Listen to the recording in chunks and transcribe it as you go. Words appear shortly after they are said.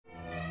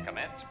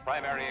Commence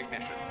primary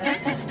ignition.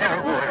 This is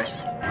Star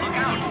Wars. Look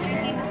out!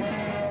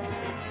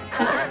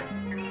 Core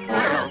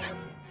World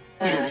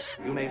News.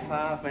 You may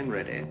fire when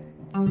ready.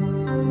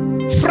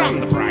 From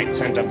the bright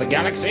center of the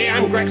galaxy,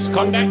 I'm Grex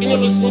Kondak, and you're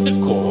listening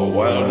to Core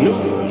World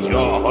News, your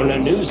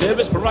online news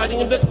service providing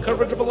in-depth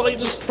coverage of the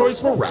latest stories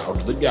from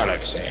around the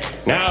galaxy.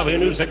 Now, the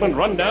news segment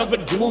rundown for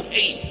June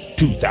 8th,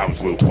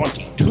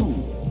 2022.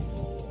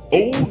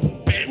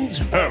 Old Ben's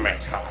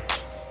Hermit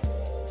Hut.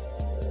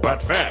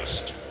 But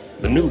first,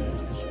 the news.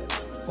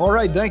 All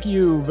right, thank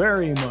you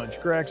very much,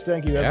 Grex.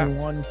 Thank you,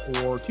 everyone,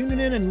 for tuning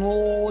in and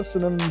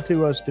listening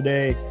to us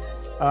today.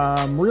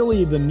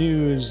 Really, the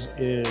news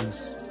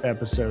is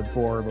episode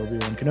 4 of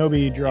Obi-Wan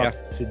Kenobi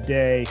dropped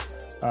today,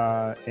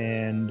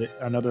 and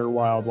another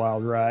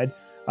wild ride.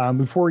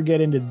 Before we get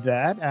into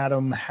that,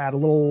 Adam had a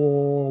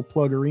little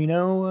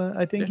pluggerino,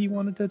 I think he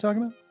wanted to talk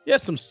about. Yeah,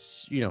 some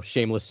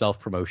shameless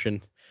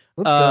self-promotion.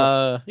 Let's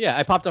go. Yeah,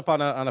 I popped up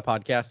on a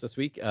podcast this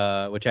week,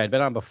 which I had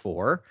been on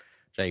before.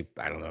 Which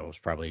I don't know, it was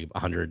probably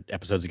 100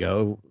 episodes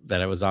ago that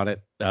I was on it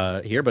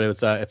here, but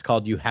it's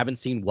called You Haven't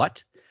Seen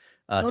What?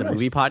 It's a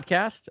movie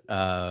podcast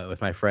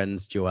with my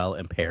friends Joel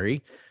and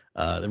Perry.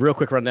 The real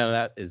quick rundown of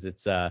that is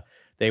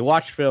they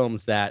watch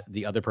films that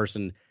the other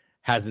person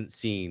hasn't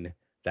seen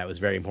that was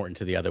very important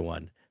to the other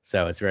one.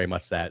 So it's very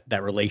much that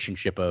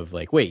relationship of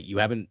like, wait, you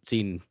haven't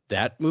seen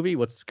that movie?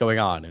 What's going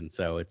on? And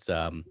so it's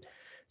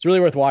really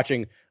worth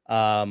watching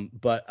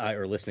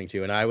or listening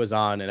to. And I was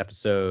on an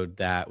episode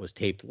that was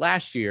taped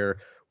last year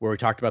where we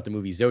talked about the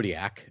movie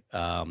Zodiac.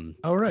 It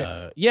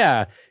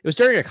was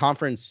during a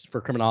conference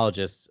for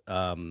criminologists.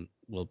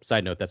 Well,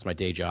 side note, that's my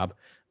day job,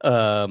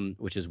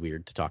 which is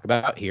weird to talk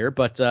about here.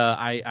 But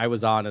I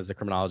was on as a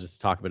criminologist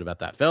to talk a bit about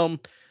that film.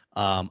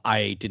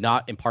 I did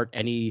not impart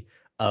any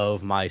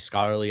of my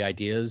scholarly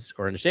ideas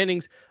or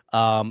understandings.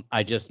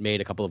 I just made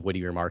a couple of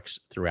witty remarks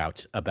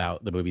throughout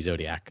about the movie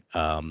Zodiac.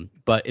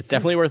 But it's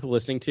definitely worth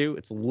listening to.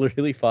 It's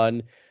really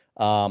fun.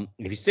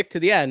 If you stick to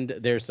the end,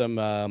 there's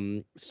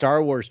some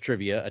Star Wars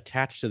trivia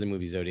attached to the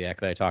movie Zodiac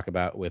that I talk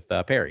about with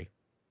Perry.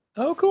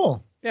 Oh,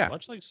 cool. Yeah.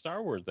 Much like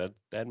Star Wars,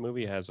 that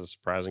movie has a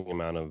surprising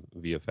amount of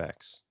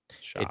VFX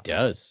shots. It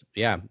does.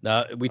 Yeah.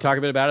 We talk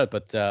a bit about it,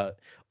 but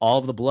all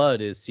of the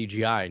blood is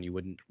CGI, and you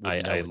wouldn't know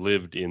I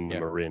lived in the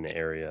Marin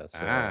area,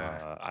 so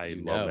I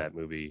love that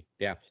movie.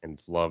 Yeah.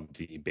 And love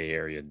the Bay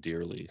Area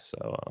dearly.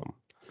 So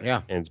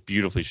and it's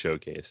beautifully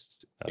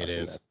showcased it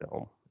is. in that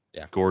film.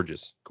 Yeah.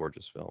 Gorgeous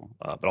film.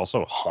 But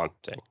also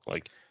haunting.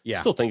 Like,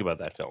 still think about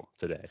that film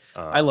today.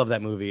 I love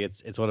that movie.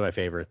 It's one of my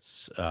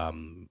favorites.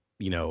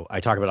 I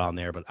talk about it on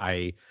there, but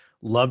I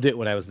loved it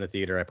when I was in the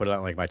theater. I put it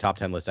on like my top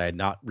 10 list. I had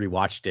not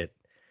rewatched it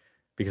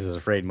because I was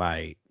afraid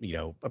my,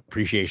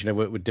 appreciation of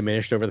it would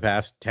diminish over the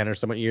past 10 or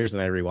so years.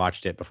 And I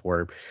rewatched it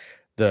before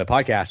the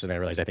podcast, and I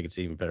realized I think it's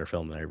an even better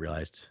film than I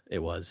realized it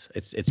was.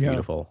 It's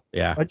beautiful.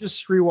 Yeah. I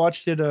just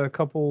rewatched it a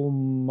couple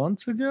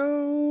months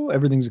ago.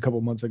 Everything's a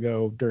couple months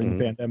ago during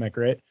the pandemic,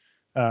 right?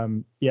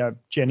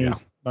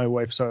 Jenny's my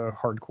wife's a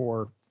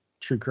hardcore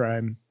true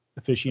crime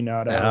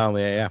aficionado. Oh,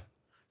 yeah.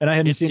 And I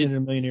hadn't seen it in a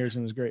million years,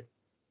 and it was great.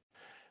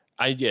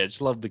 I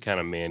just love the kind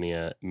of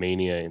mania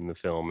in the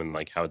film and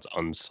like how it's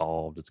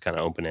unsolved. It's kind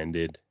of open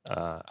ended.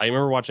 I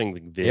remember watching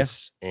like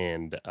this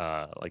and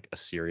like A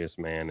Serious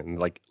Man and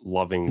like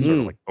loving sort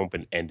of like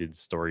open ended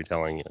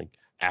storytelling like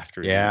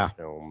after these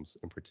films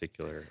in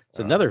particular. It's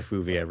another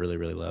movie I really,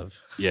 really love.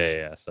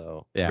 Yeah.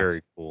 So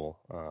very cool.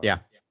 I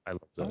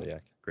love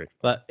Zodiac. Great.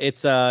 But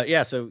it's so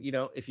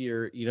if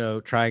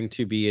you're trying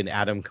to be an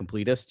Adam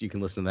completist, you can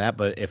listen to that.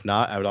 But if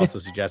not, I would also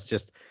suggest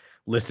just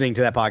listening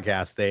to that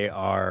podcast. They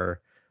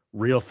are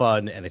real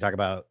fun, and they talk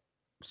about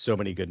so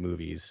many good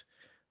movies.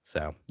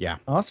 So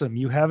awesome.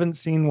 You haven't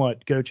seen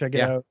what? Go check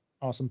it out.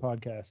 Awesome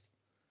podcast.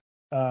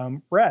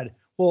 Brad,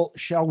 well,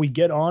 shall we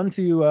get on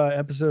to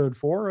episode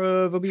 4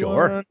 of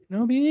Obi-Wan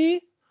Kenobi?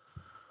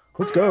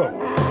 Let's go.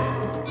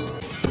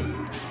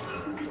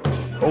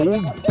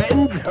 Old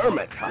Ben's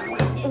Hermit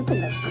Hut.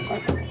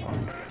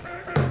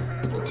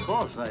 Of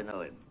course I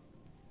know him.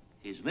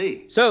 He's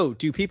me. So,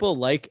 do people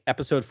like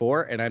episode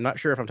 4? And I'm not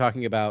sure if I'm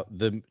talking about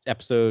the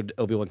episode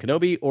Obi-Wan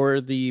Kenobi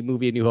or the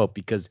movie A New Hope,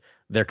 because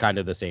they're kind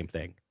of the same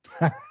thing.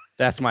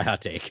 That's my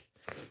hot take.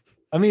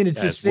 I mean,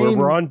 it's the same.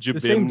 We're on the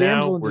Jabim same now.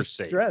 damsel in We're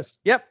distress. safe.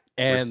 Yep.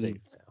 We're And safe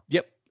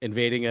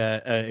invading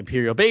a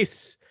Imperial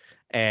base.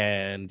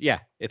 And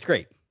it's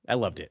great. I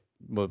loved it.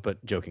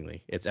 But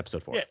jokingly, it's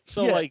episode 4. Yeah.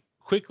 So like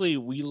quickly,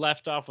 we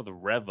left off with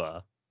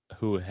Reva,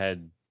 who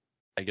had,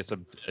 I guess,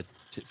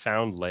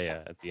 found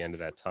Leia at the end of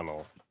that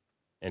tunnel.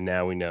 And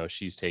now we know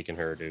she's taken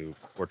her to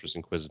Fortress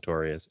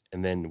Inquisitorius.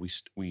 And then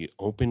we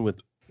open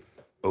with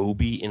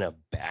Obi in a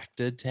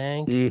Bacta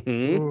tank.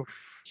 Mm-hmm.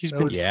 He's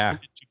been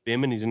sent to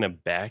Bim and he's in a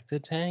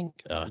Bacta tank.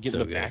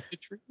 Getting the Bacta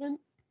treatment?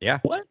 Yeah.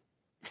 What?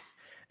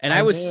 And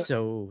I was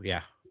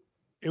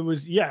It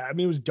was, I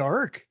mean, it was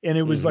dark and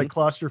it was like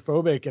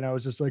claustrophobic. And I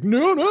was just like,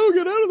 no,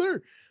 get out of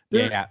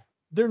there.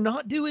 They're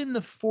not doing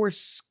the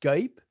Force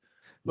Skype,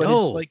 but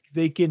it's like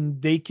they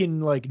can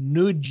like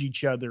nudge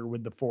each other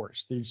with the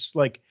Force. There's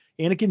like,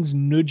 Anakin's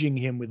nudging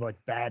him with like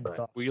bad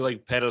thoughts. We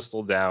like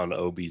pedestal down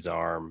Obi's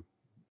arm,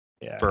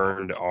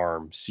 burned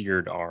arm,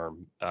 seared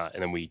arm,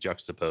 and then we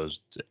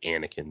juxtaposed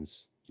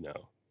Anakin's,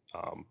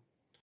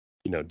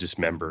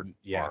 dismembered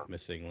arm.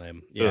 missing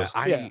limb. Yeah,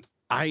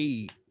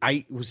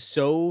 I was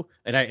so,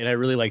 and I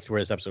really liked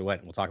where this episode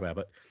went, and we'll talk about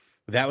it,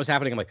 but that was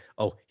happening. I'm like,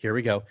 oh, here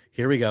we go.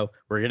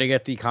 We're gonna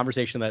get the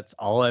conversation that's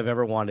all I've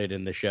ever wanted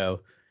in the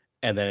show,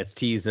 and then it's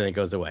teased and it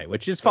goes away,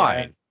 which is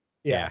fine.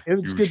 Yeah.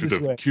 It's You good should this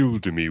have way.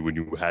 killed me when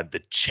you had the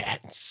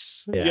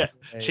chance. Yeah.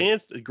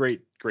 Chance,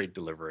 great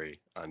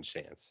delivery on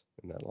Chance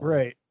in that line.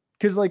 Right.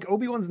 Because like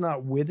Obi-Wan's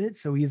not with it,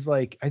 so he's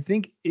like,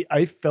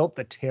 I felt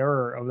the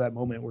terror of that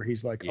moment where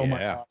he's like, oh my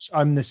gosh,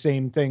 I'm the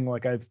same thing.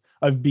 Like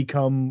I've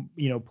become,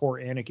 poor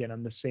Anakin.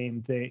 I'm the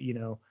same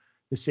thing,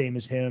 the same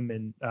as him.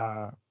 And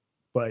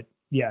but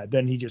yeah,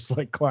 then he just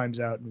like climbs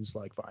out and is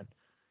like fine.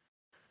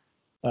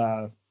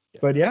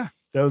 But yeah,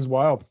 that was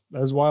wild.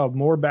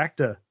 More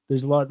Bacta.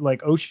 There's a lot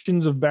like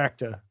oceans of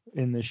Bacta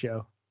in this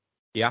show.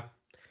 Yeah,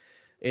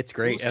 it's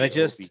great, We'll and I see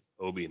just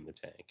Obi in the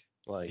tank.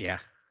 Like, yeah,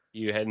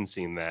 you hadn't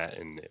seen that,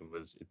 and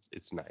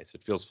it's nice.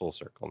 It feels full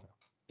circle now.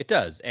 it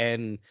does,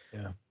 and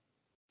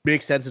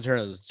makes sense in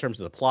terms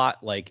of the plot.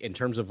 Like in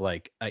terms of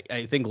like,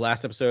 I think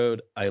last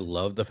episode I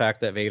loved the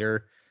fact that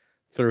Vader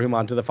threw him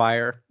onto the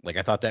fire. Like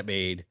I thought that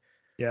made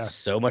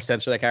so much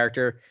sense for that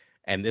character.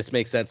 And this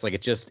makes sense. Like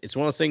it's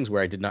one of those things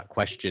where I did not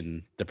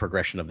question the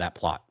progression of that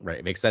plot. Right,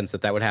 it makes sense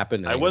that would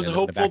happen. I was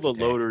hopeful the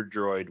loader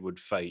droid would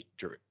fight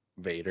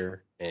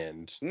Vader,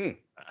 and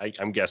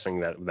I'm guessing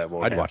that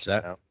won't. I'd watch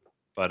that. Now.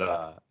 But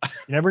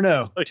you never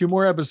know. 2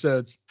 more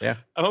episodes. Yeah,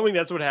 I'm hoping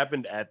that's what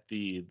happened at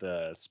the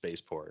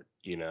spaceport.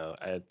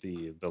 At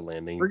the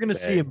landing. We're gonna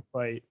see him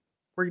fight.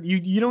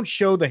 You don't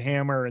show the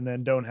hammer and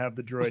then don't have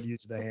the droid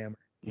use the hammer,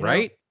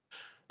 right?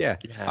 Yeah,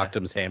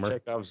 Octum's hammer.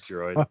 Chekhov's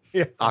droid.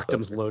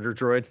 Octum's loader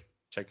droid.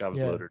 Chekhov's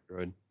loader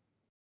droid.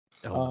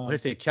 Oh, what did I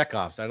say?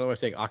 Chekhov's. I don't know why I'm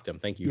saying Octum.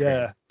 Thank you.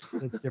 Yeah,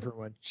 that's a different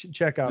one.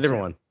 Chekhov's.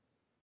 Different one.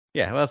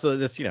 Yeah, well,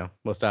 that's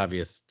most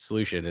obvious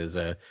solution is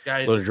a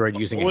Guys, loader droid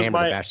using a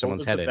hammer to bash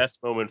someone's head in. The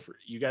best moment for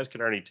you guys can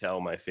already tell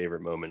my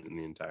favorite moment in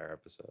the entire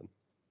episode.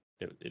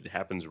 It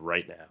happens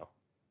right now.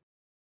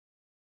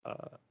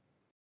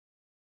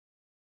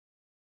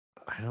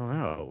 I don't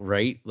know,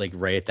 right? Like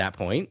right at that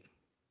point.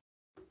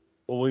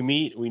 Well, we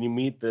meet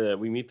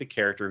the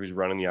character who's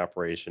running the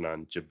operation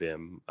on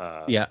Jabim.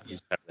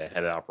 He's the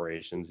head of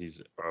operations.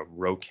 He's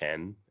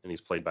Roken, and he's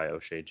played by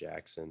O'Shea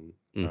Jackson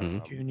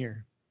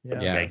Junior.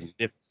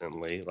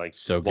 Magnificently, like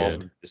so love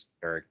good. This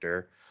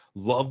character.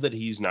 Love that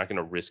he's not going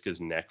to risk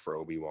his neck for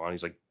Obi-Wan.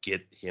 He's like,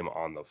 get him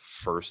on the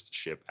first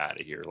ship out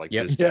of here. Like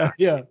this guy,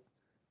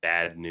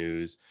 bad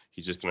news.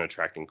 He's just going to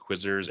attract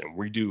inquisitors, and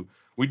we do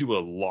a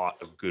lot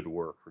of good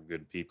work for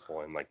good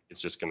people, and like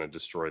it's just going to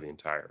destroy the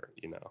entire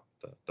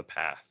the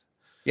path.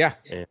 Yeah,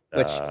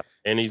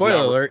 and he's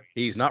spoiler alert,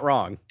 he's not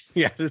wrong.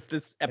 Yeah,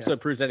 this episode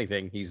proves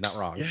anything. He's not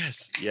wrong.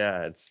 Yes,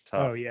 yeah, it's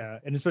tough. Oh yeah,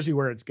 and especially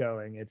where it's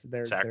going,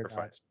 they're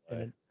sacrifice.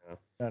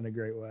 Not in a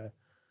great way.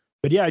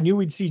 But yeah, I knew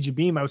we'd see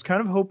Jabim. I was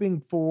kind of hoping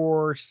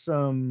for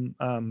some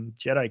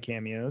Jedi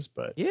cameos,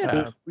 but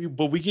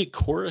we get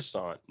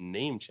Coruscant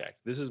name checked.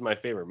 This is my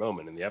favorite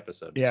moment in the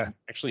episode. Yeah,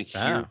 actually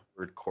hear the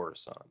word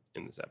Coruscant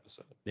in this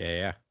episode.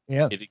 Yeah.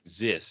 It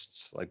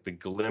exists, like the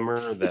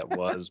glimmer that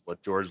was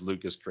what George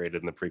Lucas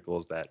created in the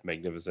prequels. That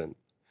magnificent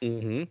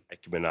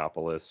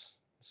Ecumenopolis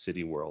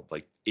city world,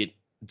 like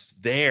it's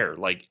there.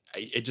 Like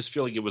I just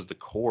feel like it was the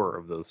core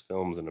of those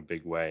films in a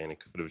big way, and it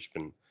could have just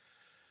been.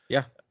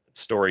 Yeah.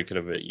 Story could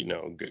have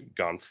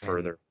gone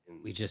further.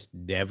 We just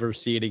never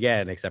see it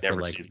again, except for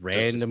like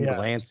random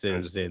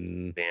glances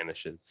in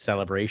vanishes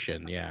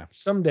celebration. Yeah,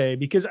 someday,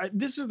 because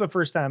this is the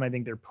first time I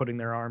think they're putting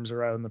their arms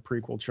around the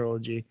prequel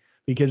trilogy,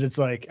 because it's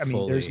like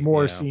there's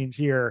more scenes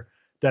here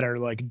that are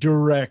like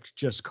direct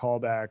just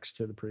callbacks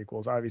to the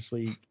prequels.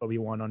 Obviously,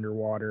 Obi-Wan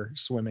underwater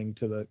swimming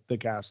to the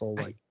castle.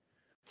 Like,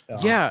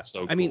 so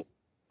cool. I mean,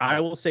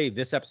 I will say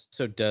this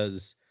episode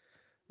does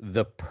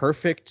the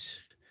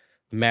perfect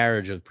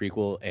marriage of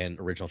prequel and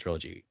original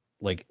trilogy,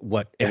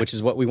 which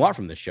is what we want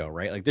from this show,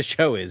 right? Like this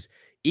show is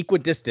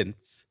equidistant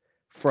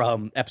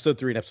from episode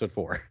 3 and episode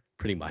 4,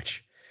 pretty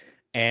much.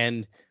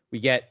 And we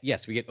get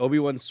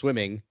Obi-Wan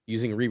swimming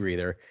using a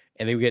rebreather,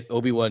 and then we get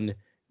Obi-Wan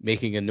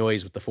making a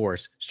noise with the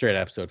Force straight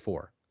at episode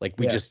 4. Like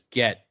we just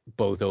get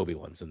both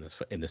Obi-Wans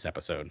in this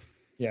episode.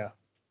 Yeah,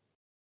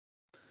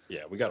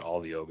 we got all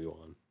the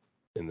Obi-Wan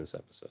in this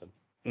episode.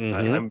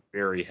 I'm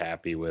very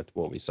happy with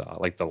what we saw.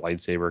 Like the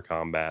lightsaber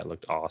combat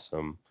looked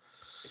awesome.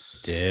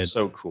 Did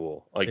so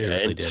cool. Like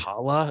really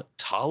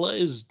Tala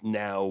is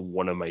now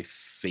one of my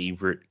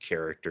favorite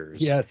characters.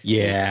 Yes.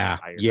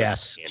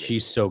 Yes.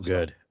 She's so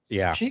good.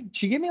 Yeah. She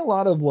gave me a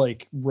lot of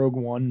like Rogue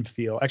One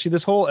feel. Actually,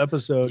 this whole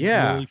episode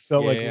really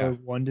felt like Rogue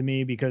One to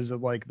me because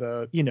of like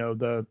the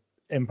the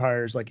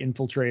Empire's like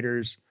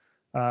infiltrators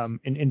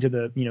into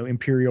the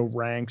Imperial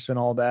ranks and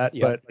all that.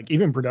 But like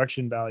even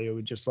production value,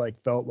 it just like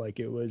felt like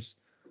it was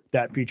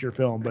that feature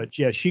film. But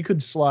yeah, she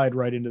could slide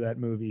right into that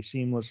movie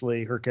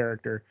seamlessly, her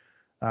character.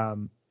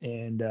 But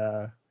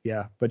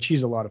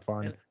she's a lot of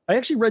fun. I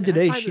actually read And I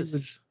today find she this-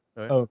 was.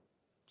 All right. Oh,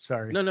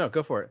 sorry. No,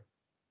 go for it.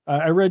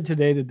 I read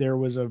today that there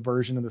was a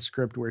version of the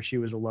script where she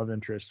was a love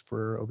interest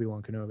for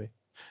Obi-Wan Kenobi.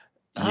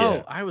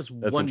 Oh, I was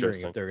that's wondering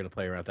interesting. if they're going to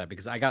play around with that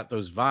because I got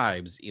those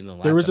vibes in the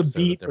last. There was a episode that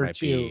beat there or might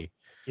two. be.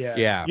 Yeah.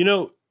 Yeah. You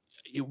know,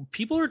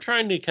 people are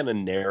trying to kind of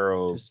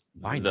narrow Just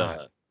why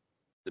not?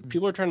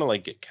 people are trying to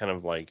like kind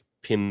of like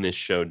pin this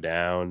show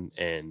down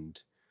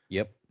and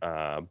Yep.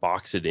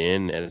 box it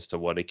in as to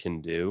what it can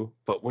do.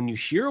 But when you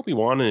hear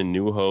Obi-Wan and A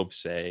New Hope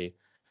say,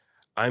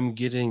 I'm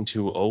getting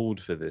too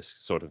old for this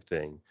sort of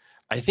thing,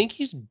 I think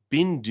he's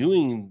been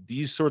doing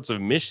these sorts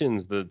of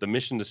missions, the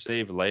mission to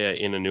save Leia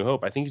in A New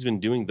Hope. I think he's been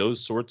doing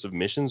those sorts of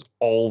missions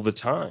all the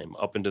time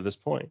up until this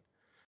point.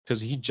 Because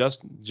he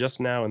just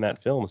now in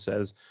that film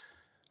says,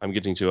 I'm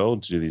getting too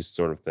old to do these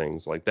sort of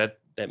things. Like that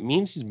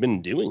means he's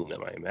been doing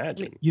them, I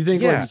imagine. You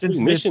think Yeah. like since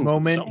Doing this missions with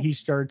moment someone. he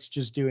starts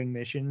just doing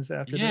missions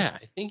after Yeah,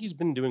 I think he's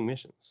been doing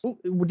missions. this?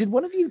 Oh, did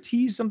one of you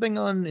tease something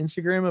on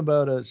Instagram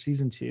about a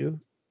season 2?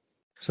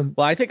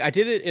 Well, I think I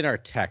did it in our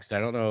text. I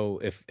don't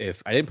know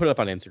if I didn't put it up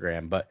on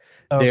Instagram, but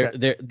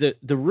Okay.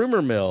 the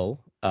rumor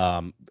mill,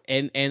 and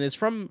it's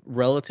from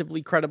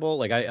relatively credible.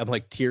 Like I'm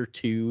like tier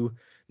 2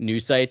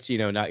 news sites,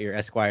 not your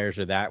Esquires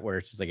or that, where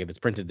it's just like if it's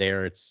printed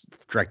there, it's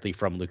directly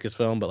from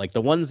Lucasfilm. But like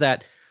the ones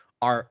that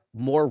are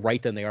more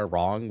right than they are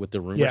wrong with the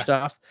rumor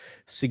stuff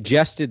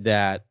suggested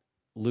that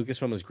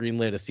Lucasfilm has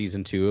greenlit a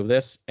season 2 of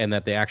this, and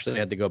that they actually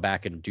had to go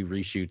back and do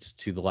reshoots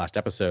to the last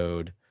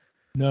episode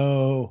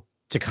No.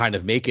 to kind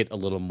of make it a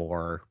little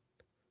more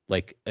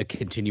like a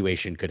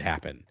continuation could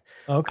happen.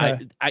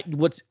 Okay.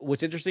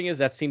 What's interesting is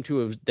that seemed to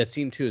have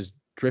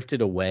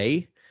drifted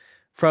away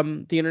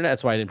from the internet.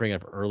 That's why I didn't bring it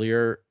up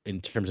earlier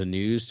in terms of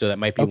news. So that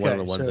might be one of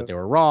the ones that they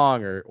were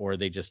wrong or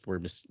they just were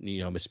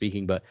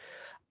misspeaking. But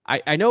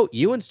I know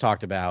Ewan's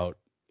talked about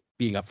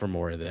being up for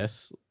more of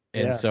this.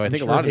 And so I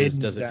think a lot of this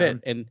doesn't fit.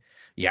 And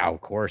yeah,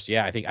 of course.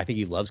 Yeah. I think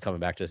he loves coming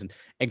back to this.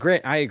 And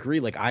Grant, I agree.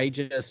 Like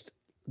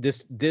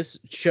this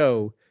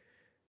show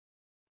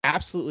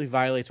absolutely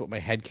violates what my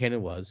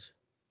headcanon was.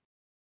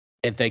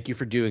 And thank you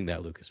for doing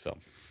that, Lucasfilm.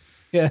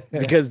 Yeah.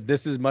 Because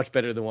this is much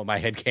better than what my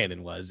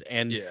headcanon was.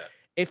 And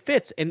it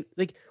fits. And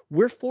like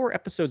we're 4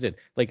 episodes in.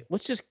 Like,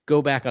 let's just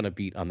go back on a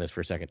beat on this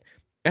for a second.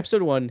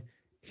 Episode 1,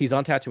 he's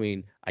on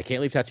Tatooine. I can't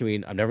leave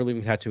Tatooine. I'm never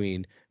leaving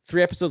Tatooine.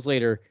 3 episodes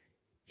later,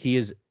 he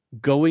is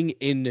going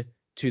into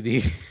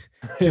the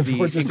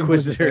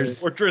Inquisitors.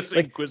 Fortress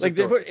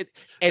Inquisitor.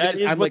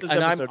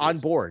 I'm on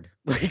board.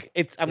 Like,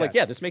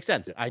 yeah, this makes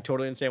sense. I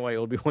totally understand why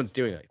Obi-Wan's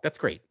doing it. That's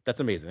great. That's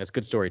amazing. That's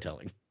good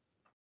storytelling.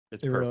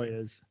 It's It perfect. really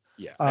is.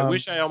 Yeah, I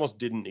wish I almost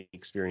didn't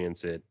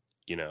experience it,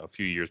 a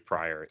few years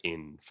prior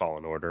in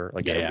Fallen Order.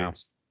 Like,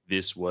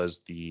 this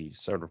was the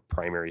sort of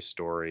primary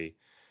story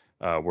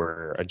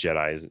where a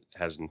Jedi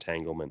has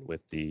entanglement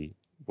with the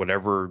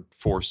whatever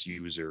Force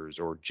users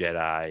or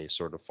Jedi,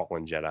 sort of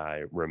fallen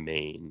Jedi,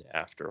 remain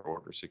after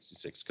Order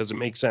 66, because it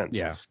makes sense.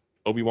 Yeah,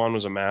 Obi-Wan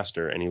was a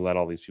master, and he let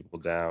all these people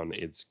down.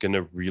 It's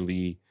gonna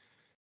really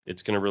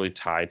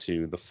tie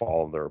to the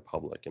fall of the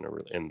Republic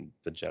in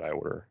the Jedi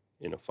Order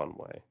in a fun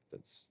way.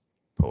 That's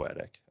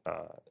poetic,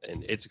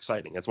 and it's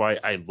exciting. That's why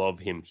I love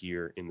him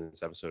here in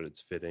this episode.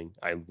 It's fitting.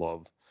 I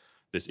love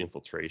this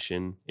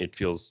infiltration. It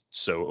feels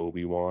so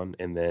Obi-Wan.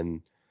 And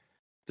then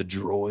the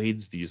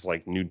droids, these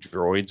like new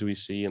droids we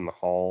see in the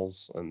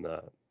halls and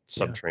the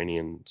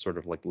subterranean sort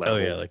of like level. Oh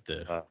yeah, like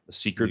the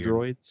seeker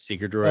droids.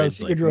 Seeker droids,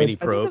 Seeker like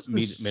droids.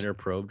 mini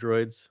probe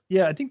droids.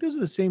 Yeah, I think those are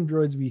the same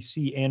droids we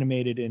see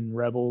animated in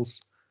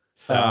Rebels.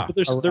 But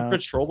they're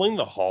patrolling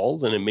the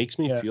halls, and it makes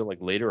me Yeah. feel like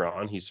later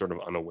on he's sort of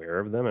unaware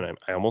of them, and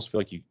I almost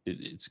feel like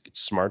it's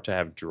smart to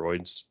have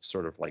droids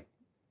sort of like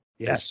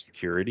as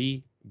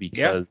security,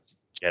 because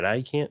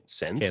Jedi can't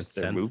sense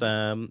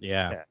them.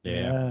 Yeah.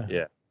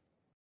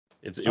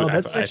 It's Oh, I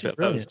that's thought actually that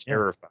was brilliant, yeah.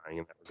 terrifying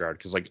in that regard,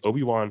 because like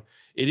Obi-Wan,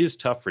 it is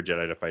tough for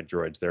Jedi to fight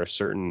droids. There are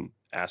certain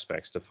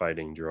aspects to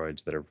fighting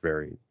droids that are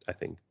very, I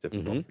think,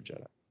 difficult for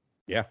Jedi.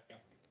 Yeah.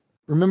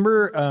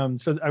 Remember,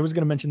 so I was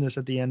going to mention this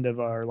at the end of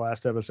our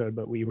last episode,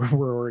 but we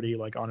were already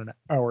like on an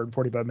hour and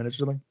 45 minutes or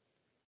something.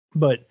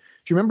 But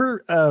do you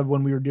remember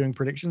when we were doing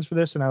predictions for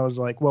this? And I was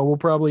like, well, we'll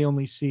probably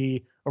only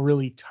see a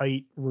really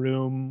tight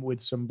room with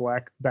some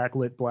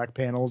backlit black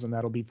panels, and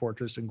that'll be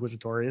Fortress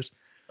Inquisitorius.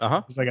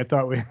 It's like I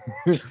thought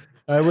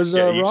I was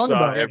wrong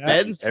about it.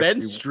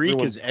 Ben's streak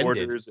is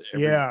ended.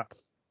 Yep.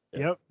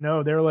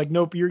 No, they're like,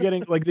 nope. You're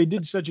getting like they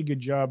did such a good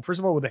job. First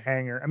of all, with the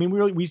hangar. I mean,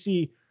 we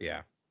see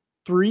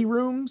 3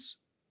 rooms.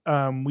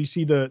 We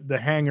see the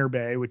hangar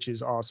bay, which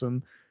is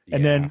awesome.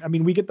 And then, I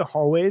mean, we get the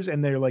hallways,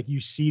 and they're like, you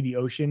see the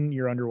ocean,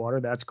 you're underwater.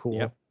 That's cool.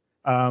 Yep.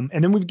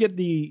 And then we get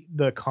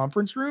the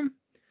conference room,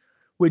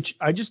 which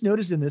I just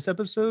noticed in this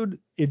episode,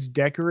 it's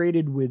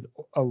decorated with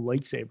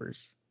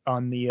lightsabers lightsabers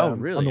on the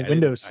really? on the I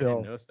windowsill.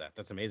 didn't notice that.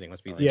 That's amazing.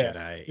 Must be the Yeah.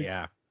 Jedi.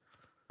 Yeah.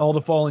 All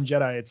the fallen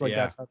Jedi. It's like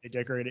that's how they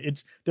decorate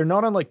it. They're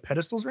not on like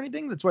pedestals or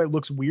anything. That's why it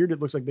looks weird. It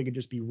looks like they could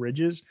just be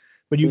ridges,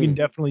 but you can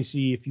definitely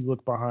see if you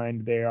look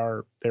behind,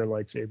 they're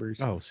lightsabers.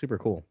 Oh, super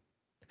cool.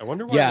 I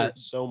wonder why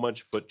there's so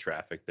much foot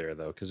traffic there,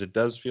 though, because it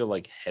does feel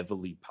like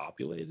heavily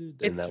populated.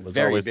 And It's that was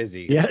very always,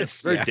 busy. Yes.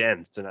 It's very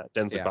dense and not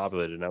densely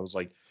populated. And I was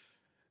like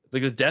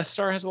the Death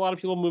Star has a lot of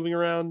people moving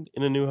around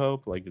in A New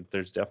Hope. Like,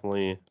 there's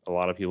definitely a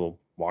lot of people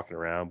walking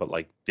around, but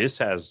like this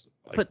has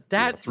like, but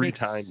that 3 makes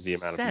times the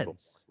amount of people.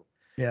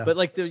 Yeah. But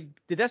like the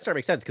Death Star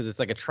makes sense because it's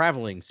like a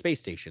traveling space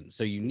station,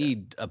 so you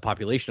need a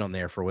population on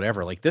there for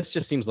whatever. Like this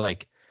just seems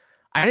like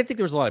I didn't think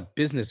there was a lot of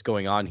business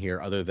going on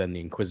here other than the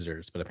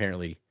Inquisitors, but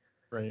apparently,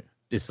 right.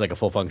 It's like a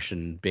full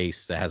function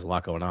base that has a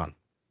lot going on.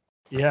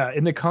 Yeah,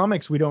 in the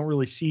comics, we don't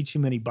really see too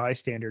many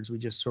bystanders. We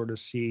just sort of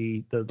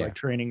see the like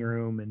training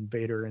room and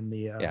Vader and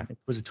the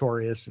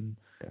Inquisitorius, and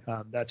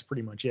that's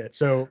pretty much it.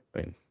 So I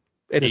mean,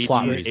 it's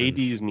slot reasons.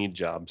 ADs need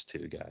jobs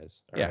too,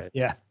 guys. All right?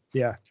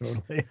 Yeah,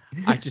 totally.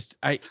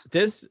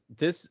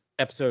 This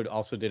episode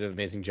also did an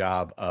amazing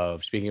job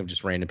of, speaking of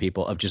just random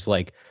people, of just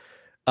like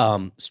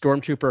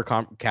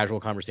stormtrooper casual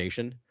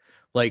conversation.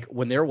 Like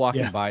when they're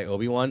walking by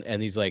Obi-Wan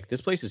and he's like,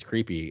 "This place is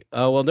creepy."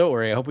 Oh, well, don't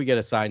worry. I hope we get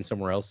assigned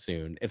somewhere else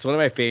soon. It's one of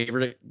my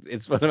favorite.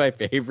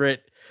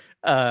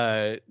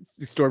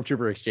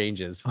 Stormtrooper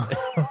exchanges.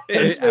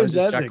 That's I was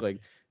just chuckling.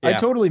 Yeah. I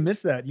totally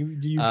missed that.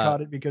 You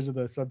caught it because of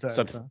the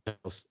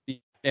subtitles. Huh?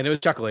 And it was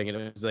chuckling, and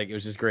it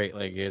was just great.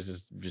 Like it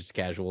was just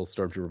casual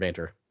Stormtrooper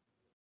banter.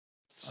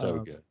 So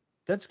good.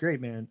 That's great,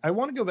 man. I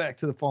want to go back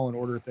to the Fallen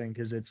Order thing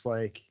because it's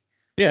like,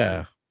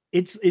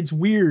 it's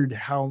weird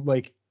how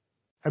like.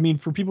 I mean,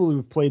 for people who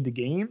have played the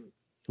game,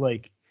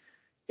 like,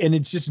 and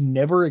it's just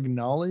never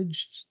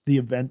acknowledged the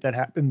event that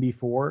happened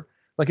before.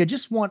 Like, I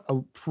just want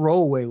a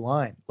throwaway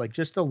line, like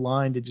just a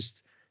line to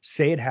just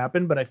say it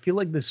happened. But I feel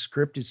like the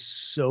script is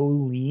so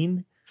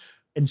lean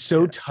and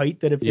so tight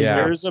that if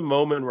there's a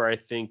moment where I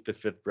think the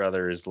fifth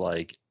brother is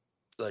like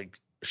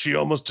she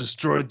almost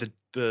destroyed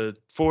the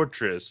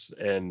fortress,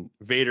 and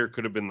Vader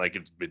could have been like,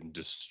 it's been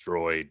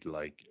destroyed,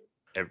 like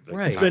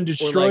it's been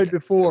destroyed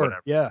before.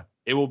 Yeah.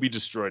 It will be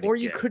destroyed. Or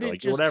again. you could have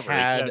like, just whatever.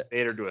 had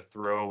Vader do a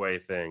throwaway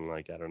thing,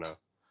 like I don't know,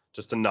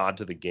 just a nod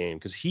to the game,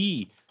 because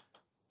he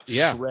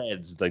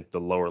shreds like the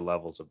lower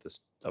levels of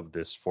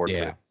this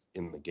fortress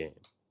in the game.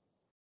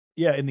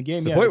 Yeah, in the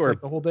game, it's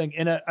like the whole thing.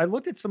 And I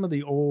looked at some of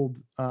the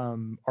old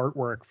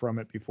artwork from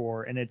it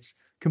before, and it's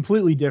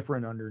completely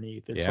different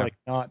underneath. It's like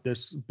not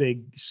this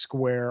big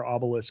square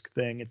obelisk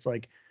thing. It's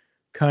like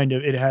kind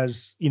of, it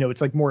has,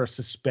 it's like more a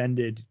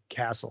suspended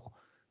castle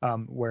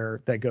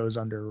where that goes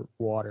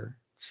underwater.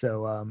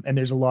 So, and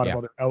there's a lot of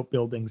other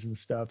outbuildings and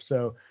stuff.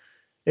 So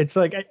it's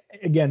like,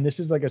 again, this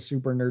is like a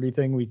super nerdy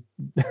thing we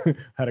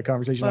had a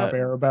conversation off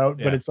air about,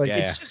 but it's like,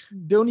 it's just, I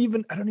don't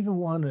even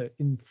want to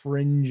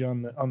infringe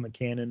on the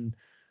canon.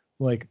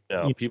 Like,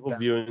 people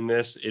viewing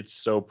this, it's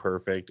so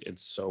perfect.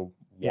 It's so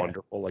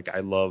wonderful. Like,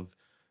 I love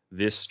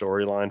this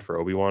storyline for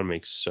Obi-Wan,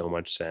 makes so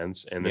much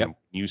sense. And then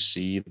you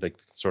see the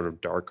sort of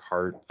dark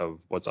heart of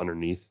what's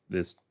underneath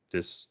this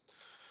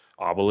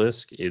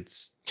obelisk.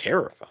 It's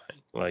terrifying.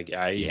 Like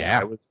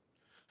I was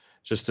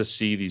just to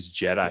see these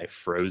Jedi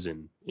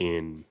frozen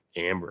in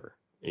amber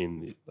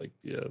in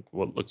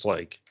what looks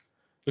like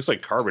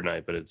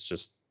carbonite, but it's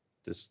just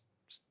this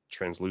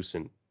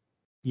translucent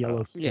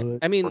yellow fluid.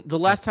 I mean, the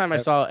last time I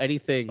saw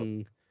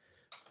anything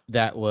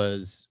that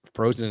was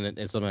frozen and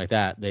something like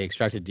that, they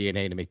extracted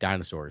DNA to make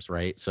dinosaurs,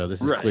 right? So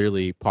this is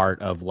clearly part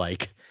of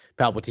like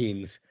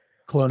Palpatine's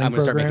cloning. I'm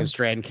gonna start making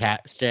strand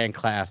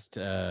classed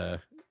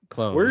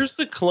clones. Where's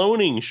the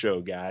cloning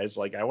show, guys?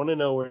 Like, I want to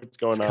know what's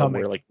going on.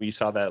 Coming. Where like we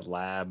saw that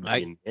lab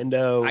in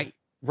Mando.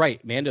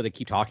 Mando. They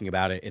keep talking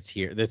about it. It's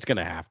here. It's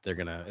gonna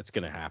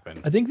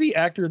happen. I think the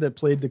actor that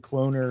played the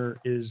cloner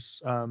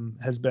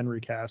has been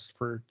recast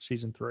for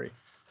season 3.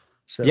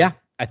 So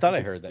I thought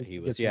I heard that he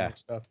was.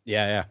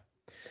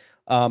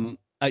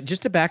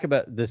 Just to back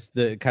about this,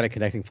 the kind of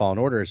connecting Fallen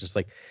Order is just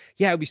like,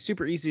 it'd be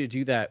super easy to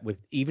do that with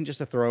even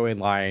just a throwaway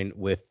line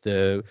with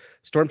the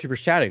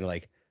stormtroopers chatting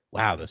like,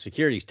 wow, the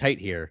security's tight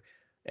here.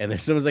 And then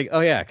someone's like,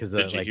 oh yeah, because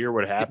did you hear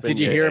what happened? Did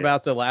you hear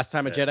about the last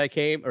time a Jedi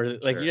came? Or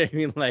like, you know what I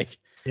mean? Like,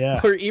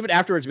 or even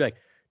afterwards be like,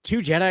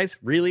 2 Jedis?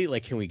 Really?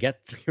 Like, can we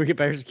get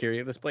better security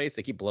in this place?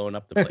 They keep blowing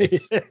up the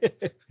place.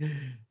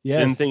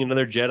 Didn't think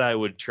another Jedi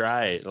would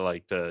try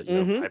like to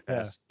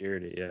bypass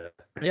security.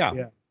 Yeah.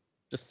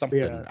 Just something.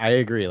 Yeah. I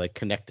agree. Like,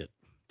 connect it.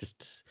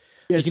 Just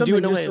you can do it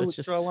in a way that's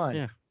just draw a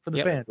line for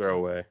the fans. Throw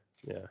away.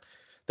 Yeah.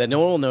 That no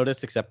one will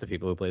notice except the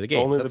people who play the game.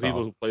 Only the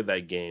people who play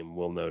that game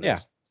will notice. Yeah.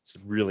 It's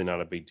really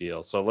not a big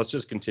deal. So let's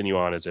just continue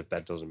on as if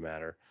that doesn't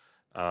matter.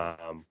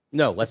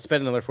 No, let's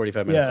spend another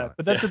 45 minutes on it.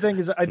 But that's the thing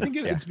is I think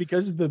it's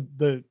because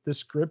the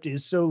script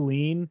is so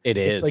lean. It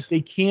is. It's like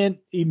they can't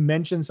even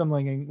mention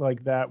something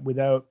like that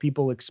without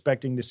people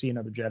expecting to see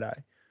another Jedi.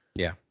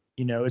 Yeah.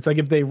 It's like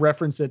if they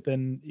reference it,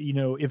 then,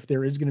 if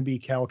there is going to be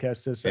Cal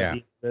Kestis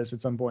at this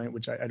at some point,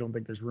 which I don't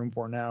think there's room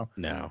for now.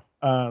 No.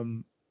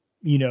 Then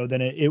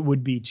it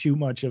would be too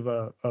much of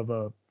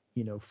a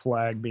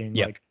flag being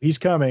like, he's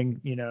coming,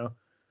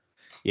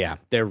 Yeah,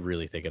 they're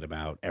really thinking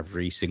about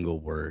every single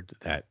word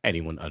that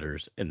anyone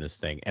utters in this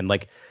thing. And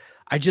like,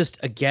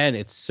 again,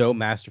 it's so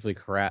masterfully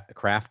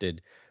crafted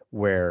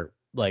where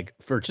like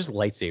for just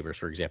lightsabers,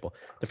 for example,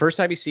 the first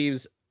time he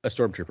sees a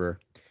stormtrooper,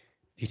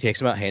 he takes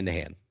him out hand to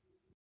hand.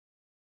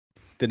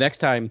 The next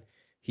time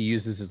he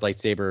uses his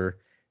lightsaber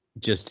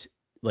just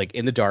like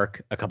in the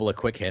dark, a couple of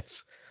quick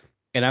hits.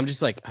 And I'm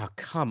just like, oh,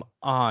 come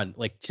on.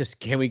 Like, just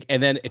can we?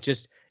 And then it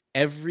just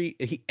every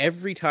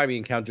time he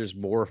encounters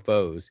more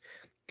foes,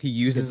 he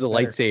uses the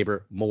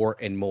lightsaber more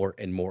and more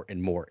and more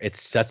and more.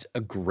 It's such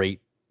a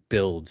great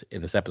build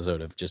in this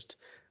episode of just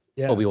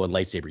Obi-Wan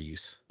lightsaber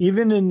use.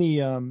 Even in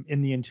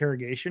the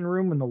interrogation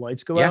room when the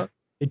lights go out,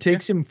 it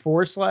takes him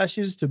 4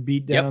 slashes to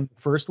beat down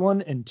the first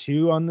one and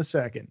 2 on the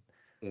second.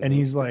 Mm-hmm. And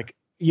he's like,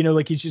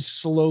 like he's just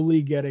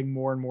slowly getting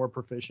more and more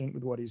proficient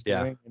with what he's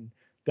doing. And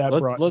that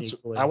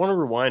I want to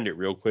rewind it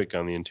real quick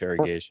on the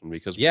interrogation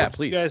because what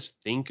do you guys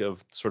think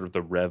of sort of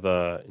the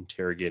Reva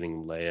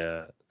interrogating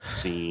Leia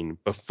scene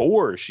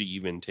before she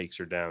even takes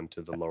her down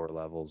to the lower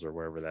levels or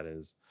wherever that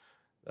is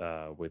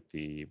with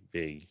the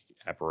big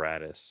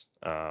apparatus?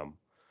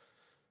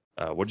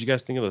 What do you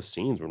guys think of those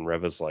scenes when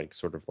Reva's like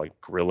sort of like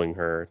grilling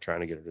her,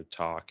 trying to get her to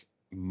talk?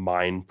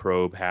 Mind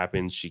probe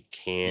happens. She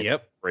can't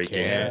break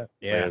in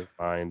Leia's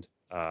mind.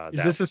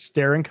 Is this a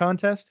staring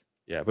contest?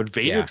 Yeah, but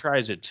Vader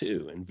tries it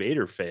too, and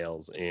Vader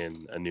fails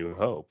in A New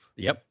Hope.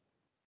 Yep.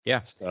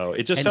 Yeah. So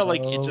it just felt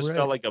like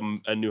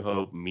a New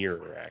Hope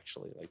mirror,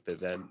 actually. Like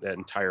that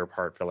entire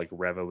part felt like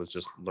Reva was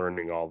just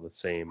learning all the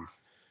same,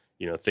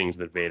 things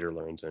that Vader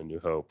learns in A New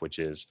Hope, which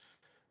is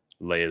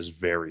Leia's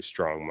very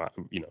strong,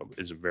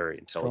 is a very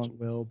intelligent,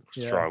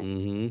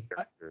 strong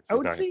character. I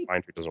would say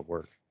mind trick doesn't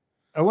work.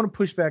 I want to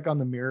push back on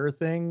the mirror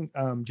thing,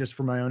 just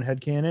for my own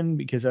headcanon,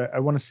 because I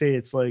want to say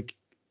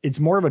it's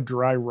more of a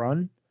dry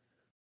run.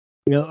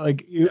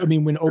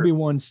 When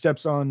Obi-Wan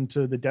steps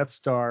onto the Death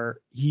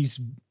Star, he's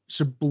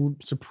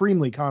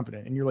supremely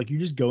confident, and you're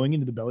just going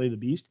into the belly of the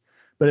beast.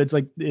 But it's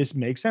like, this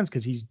makes sense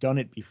because he's done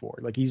it before.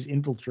 Like, he's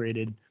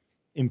infiltrated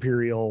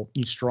Imperial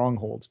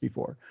strongholds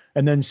before.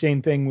 And then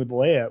same thing with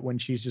Leia when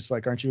she's just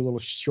like, aren't you a little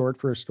short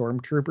for a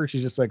stormtrooper?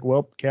 She's just like,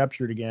 well,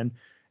 captured again.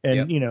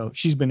 And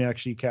she's been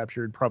actually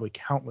captured probably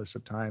countless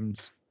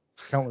times.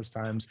 With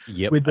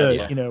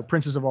the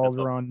Princess of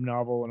Alderaan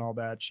novel and all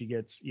that, she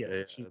gets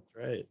that's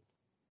right.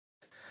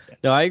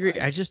 No, I agree.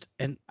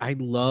 I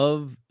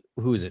love,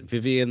 who is it?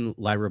 Vivian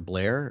Lyra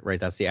Blair, right?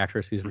 That's the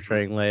actress who's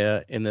portraying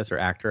Leia in this, or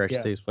actor, I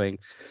should say, who's playing,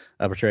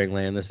 portraying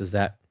Leia in this. Is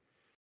that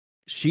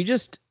she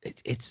just,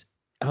 it's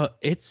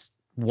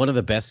one of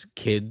the best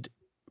kid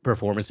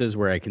performances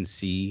where I can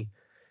see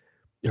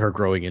her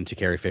growing into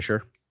Carrie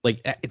Fisher.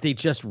 Like, they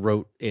just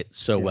wrote it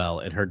so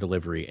well in her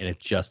delivery, and it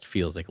just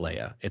feels like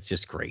Leia. It's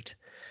just great.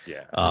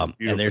 Yeah.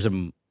 And there's a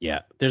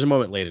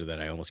moment later that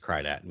I almost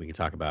cried at, and we can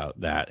talk about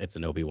that. It's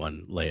an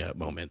Obi-Wan Leia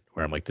moment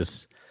where I'm like,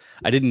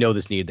 I didn't know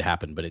this needed to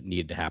happen, but it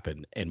needed to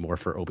happen, and more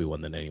for Obi-Wan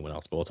than anyone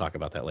else. But we'll talk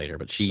about that later.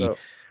 But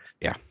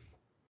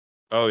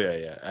Oh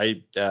yeah.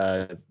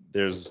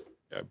 There's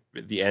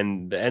the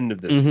end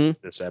of this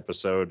this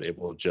episode. It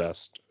will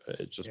just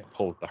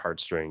pull at the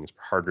heartstrings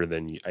harder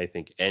than I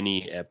think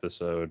any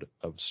episode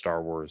of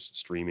Star Wars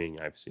streaming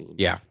I've seen.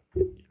 Yeah.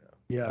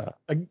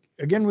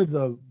 Again, with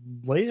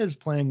Leia's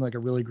playing like a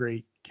really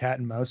great cat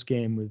and mouse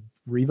game with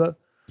Reva.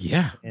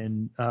 Yeah.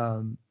 And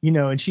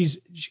and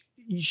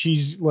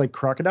she's like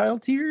crocodile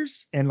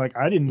tears, and like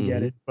I didn't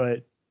get it,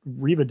 but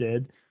Reva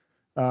did.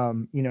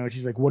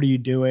 She's like, what are you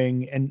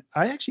doing? And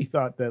I actually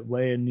thought that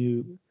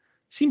Leia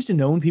seems to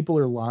know when people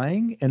are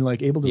lying and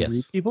like able to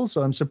read people.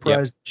 So I'm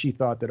surprised she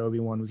thought that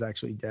Obi-Wan was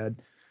actually dead.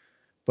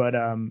 But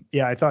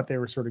I thought they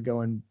were sort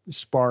of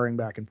sparring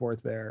back and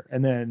forth there.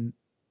 And then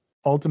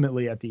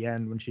ultimately at the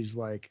end, when she's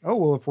like, oh,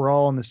 well, if we're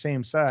all on the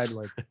same side,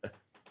 like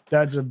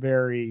that's a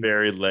very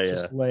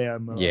Leia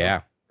moment.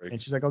 Yeah. And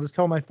she's like, I'll just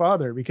tell my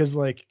father, because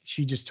like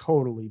she just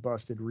totally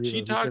busted Reva.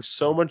 She talks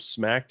so much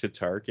smack to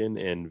Tarkin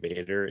and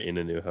Vader in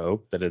A New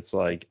Hope that it's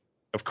like,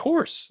 of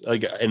course,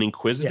 like an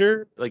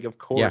Inquisitor, like of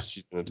course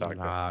she's going to talk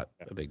about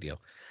it. A big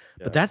deal.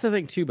 Yeah. But that's the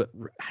thing too. But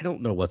I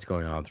don't know what's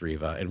going on with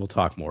Reva, and we'll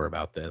talk more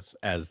about this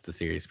as the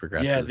series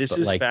progresses. Yeah, this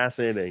is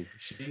fascinating.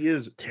 She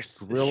is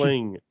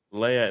grilling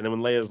Leia, and then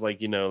when Leia's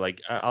like,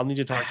 I'll need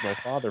to talk to my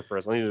father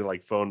first. I need to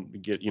like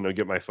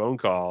get my phone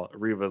call.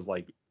 Reva's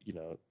like,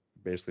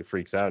 basically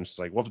freaks out, and she's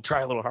like, well,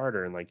 try a little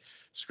harder, and like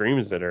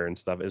screams at her and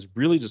stuff. It's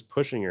really just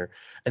pushing her.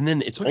 And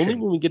then it's only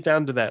when we get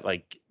down to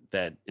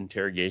that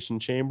interrogation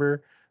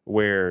chamber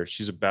where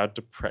she's about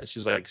to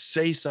she's like,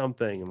 say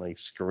something, and like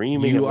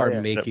screaming.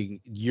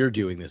 You're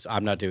doing this.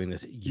 I'm not doing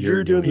this.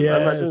 You're doing this.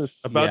 I'm not doing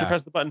this. About to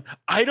press the button.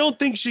 I don't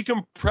think she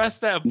can press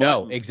that button.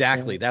 No,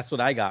 exactly. That's what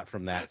I got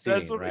from that scene.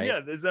 That's what, right? Yeah,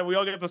 is that we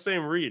all got the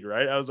same read,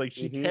 right? I was like,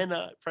 she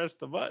cannot press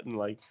the button.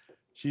 Like,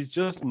 she's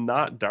just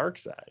not dark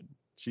side.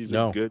 She's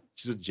a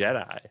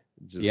Jedi.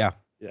 Yeah.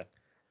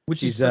 Which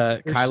she's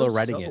Kylo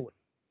Renning it.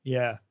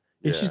 Yeah.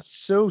 It's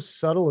just so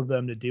subtle of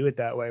them to do it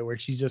that way, where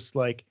she's just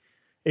like,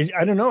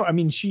 I don't know. I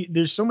mean,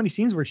 there's so many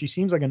scenes where she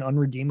seems like an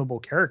unredeemable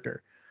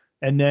character.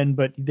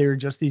 But there are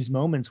just these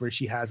moments where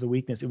she has a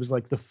weakness. It was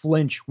like the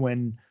flinch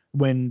when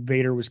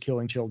Vader was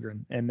killing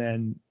children, and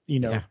then,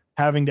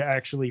 having to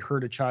actually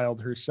hurt a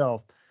child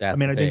herself. I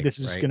think this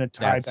is going to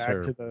tie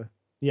back to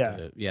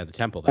Yeah. The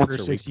temple. That's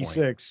Order her weak point.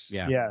 66.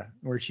 Yeah. Yeah.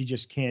 Where she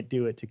just can't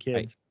do it to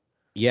kids.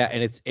 Yeah,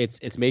 and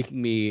it's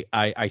making me.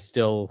 I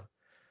still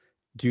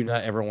do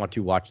not ever want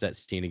to watch that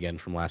scene again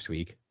from last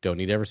week. Don't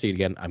need to ever see it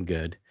again. I'm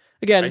good.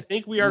 Again, I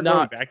think we are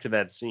going back to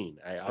that scene.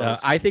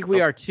 I think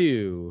we are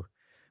too,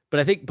 but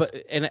I think,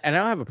 and I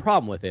don't have a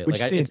problem with it. Which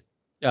scene?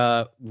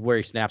 It's where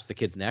he snaps the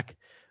kid's neck.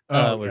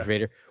 With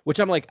Vader, which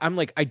I'm like,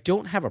 I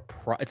don't have a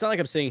It's not like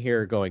I'm sitting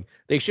here going,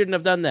 they shouldn't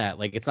have done that.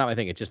 Like, it's not my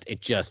thing. It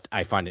just,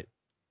 I find it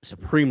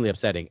supremely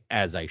upsetting,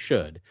 as I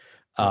should.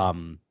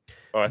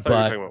 I thought you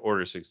were talking about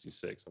Order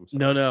 66. I'm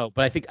sorry. No,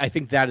 but I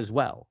think that as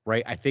well,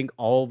 right? I think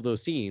all of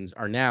those scenes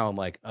are now. I'm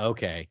like,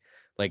 okay,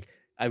 like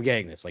I'm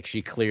getting this. Like,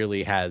 she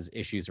clearly has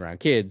issues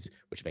around kids,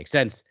 which makes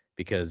sense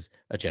because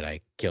a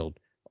Jedi killed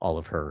all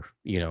of her,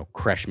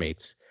 Kresh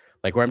mates.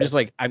 Like, where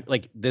I'm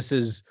like, this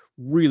is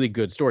really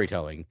good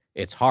storytelling.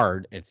 It's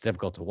hard, it's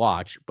difficult to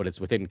watch, but it's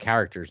within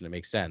characters and it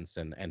makes sense.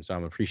 And so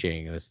I'm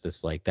appreciating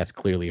this like, that's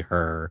clearly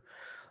her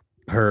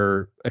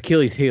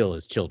Achilles heel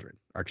is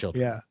our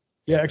children. Yeah.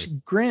 Yeah,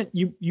 actually, Grant,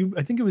 you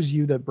I think it was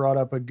you that brought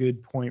up a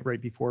good point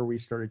right before we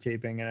started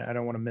taping, and I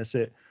don't want to miss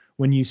it.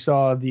 When you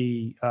saw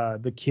the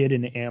kid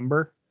in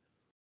amber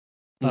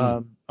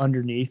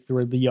underneath,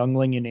 or the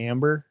youngling in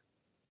amber.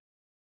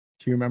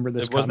 Do you remember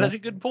this? Was that a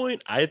good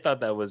point? I thought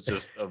that was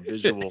just a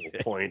visual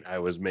point I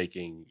was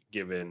making,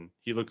 given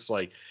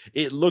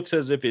it looks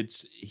as if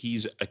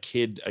he's a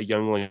kid, a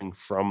youngling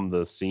from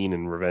the scene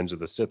in Revenge of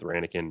the Sith where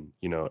Anakin,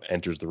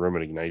 enters the room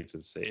and ignites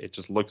it. It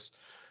just looks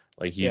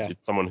like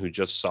it's someone who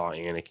just saw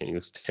Anakin. He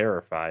looks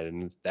terrified,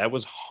 and that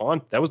was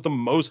the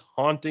most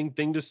haunting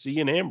thing to see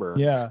in Amber.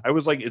 Yeah, I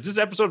was like, is this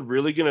episode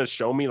really gonna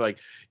show me like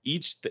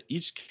each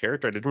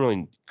character?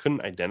 I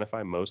couldn't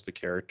identify most of the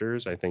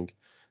characters. I think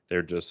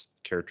they're just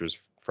characters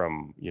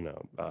from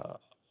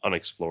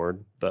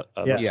unexplored.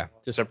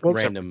 Just a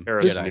random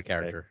Jedi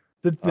character.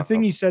 The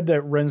thing you said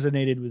that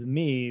resonated with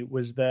me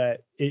was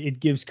that it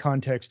gives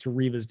context to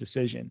Reva's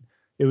decision.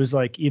 It was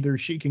like either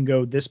she can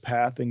go this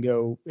path and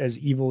go as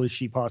evil as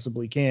she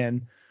possibly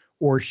can,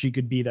 or she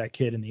could be that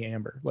kid in the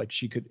amber. Like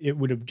it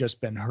would have just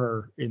been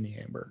her in the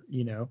amber,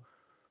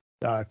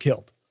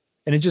 killed.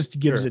 And it just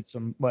gives it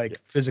some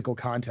physical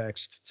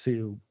context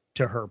to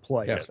her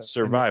play. Yeah, so,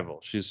 survival.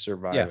 She's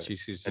surviving. Yeah,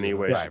 she's a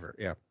survivor.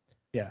 Yeah.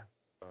 Yeah.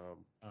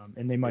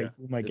 And we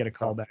might get a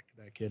call back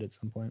to that kid at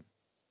some point.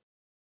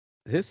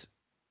 This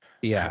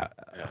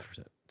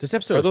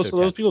episode are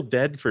those people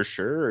dead for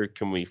sure, or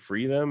can we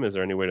free them? Is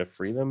there any way to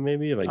free them?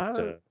 Maybe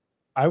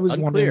I was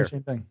wondering the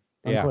same thing.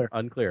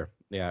 Unclear.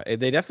 Yeah,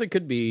 they definitely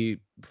could be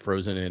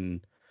frozen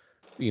in,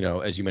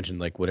 as you mentioned,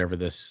 like whatever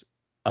this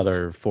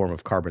other form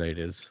of carbonate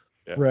is.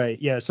 Yeah.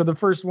 Right. Yeah. So the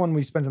first one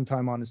we spend some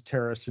time on is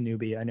Terra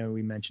Sanubi. I know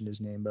we mentioned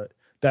his name, but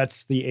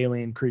that's the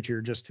alien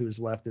creature just to his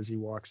left as he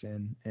walks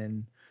in,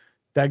 and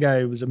that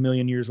guy was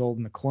 1,000,000 years old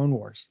in the Clone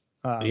Wars.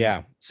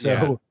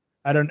 So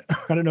I don't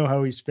know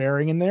how he's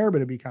faring in there, but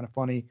it'd be kind of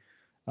funny.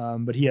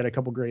 But he had a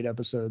couple great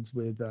episodes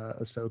with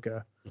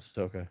Ahsoka.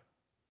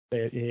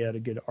 He had a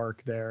good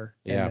arc there.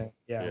 Yeah.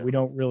 And, we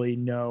don't really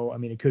know. I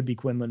mean, it could be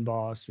Quinlan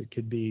Vos. It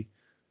could be,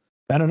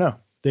 I don't know.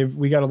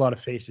 We got a lot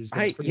of faces.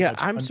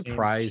 I'm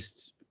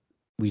surprised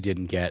we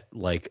didn't get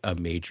like a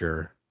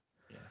major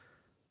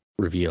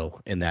reveal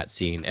in that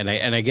scene. And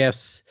I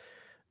guess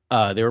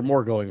they were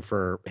more going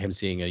for him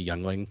seeing a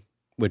youngling,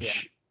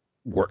 which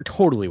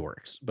totally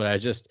works. But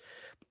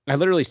I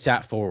literally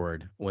sat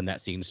forward when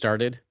that scene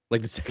started.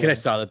 Like the second I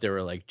saw that there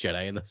were like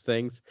Jedi in those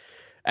things,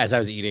 as I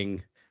was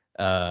eating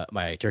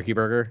my turkey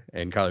burger,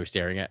 and Carly was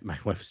my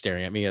wife was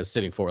staring at me. I was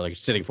sitting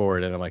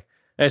forward, and I'm like,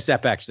 I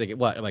sat back. She's like,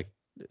 "What?" I'm like,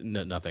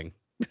 "Nothing."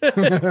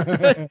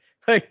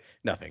 Like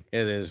nothing.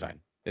 It is fine.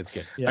 It's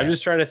good. Yeah. I'm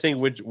just trying to think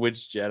which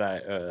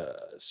Jedi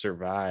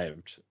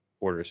survived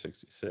Order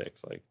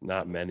 66. Like,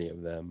 not many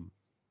of them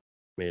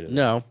made it.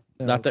 No,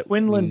 not that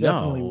Quinlan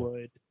definitely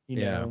would.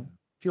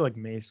 I feel like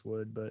Mace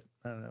would, but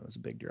I don't know. It was a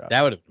big drop.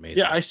 That would have been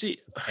amazing. Yeah, I see.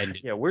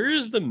 Yeah, where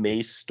is the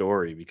Mace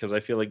story? Because I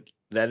feel like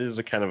that is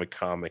a kind of a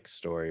comic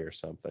story or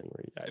something.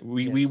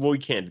 We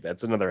can't do that.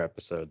 That's another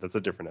episode. That's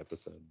a different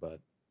episode. But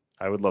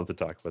I would love to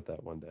talk about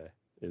that one day.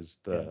 Is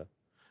the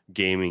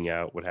gaming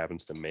out what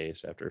happens to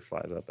Mace after it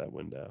flies out that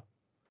window?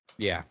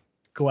 Yeah,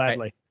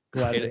 gladly.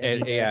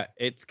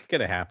 It's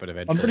gonna happen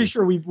eventually. I'm pretty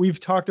sure we've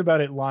talked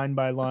about it line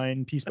by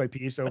line, piece by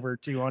piece over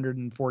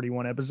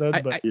 241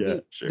 episodes. But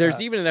sure. There's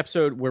even an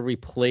episode where we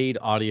played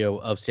audio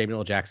of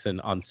Samuel L.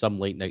 Jackson on some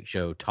late night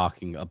show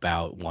talking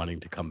about wanting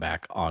to come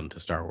back on to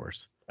Star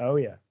Wars. Oh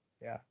yeah.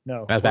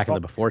 No, that was back in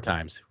the before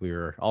times. We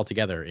were all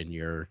together in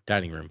your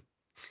dining room.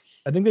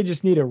 I think they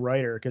just need a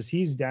writer because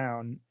he's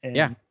down,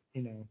 and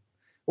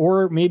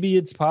or maybe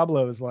it's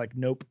Pablo's like,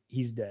 nope,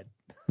 he's dead.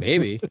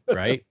 Maybe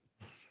right.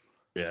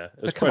 Yeah,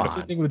 it's quite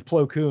the thing with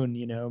Plo Koon,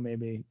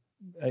 maybe.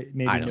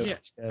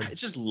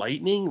 It's just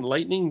lightning.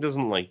 Lightning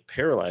doesn't like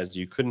paralyze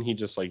you. Couldn't he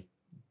just like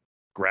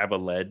grab a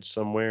ledge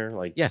somewhere?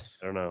 Like, yes,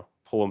 I don't know,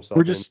 pull himself,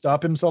 or just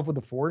stop himself with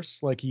the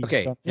Force. Like he's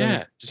just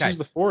use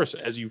the Force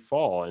as you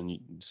fall and you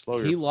slow.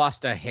 He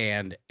lost a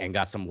hand and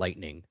got some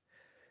lightning.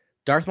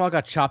 Darth Maul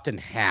got chopped in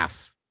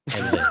half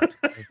and lived.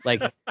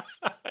 Like,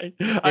 I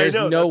there's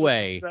know, no that's what's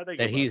way upsetting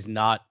that about he's it.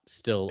 not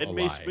still And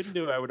alive. Mace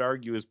Windu, I would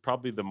argue, is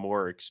probably the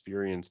more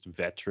experienced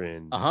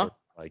veteran, sort of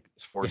like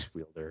force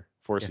wielder,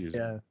 force user.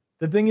 Yeah.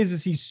 The thing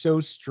is he's so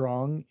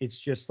strong. It's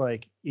just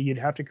like you'd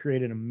have to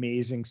create an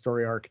amazing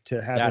story arc to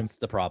have That's him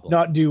the problem.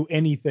 not do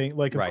anything.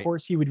 Like, of Right.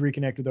 course, he would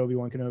reconnect with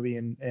Obi-Wan Kenobi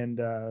and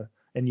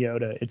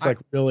Yoda. It's like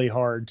really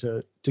hard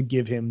to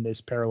give him this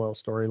parallel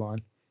storyline.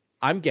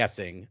 I'm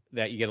guessing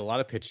that you get a lot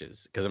of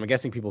pitches because I'm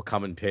guessing people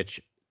come and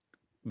pitch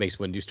Mace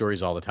Windu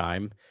stories all the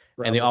time,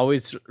 and they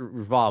always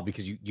revolve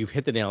because you've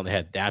hit the nail on the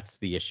head. That's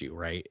the issue,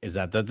 right? Is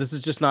that this is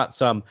just not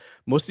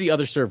most of the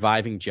other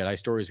surviving Jedi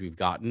stories we've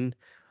gotten,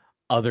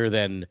 other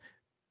than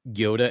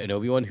Yoda and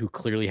Obi-Wan, who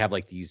clearly have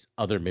like these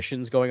other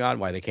missions going on,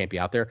 why they can't be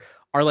out there,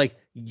 are like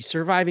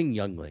surviving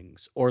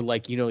younglings or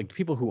like, like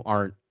people who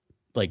aren't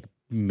like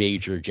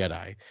major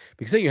Jedi.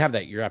 Because then you have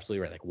that, you're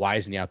absolutely right. Like, why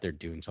isn't he out there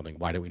doing something?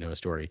 Why don't we know a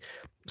story?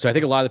 So I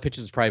think a lot of the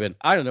pitches has probably been,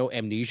 I don't know,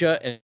 amnesia.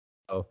 And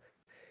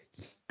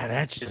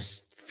that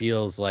just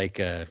feels like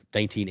a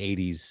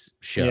 1980s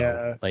show.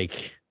 Yeah.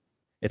 Like,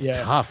 it's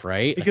tough,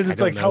 right? Because it's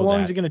like, how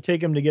long is it going to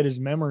take him to get his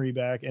memory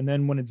back? And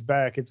then when it's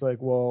back, it's like,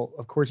 well,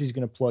 of course he's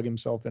going to plug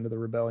himself into the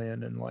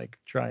rebellion and like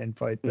try and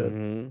fight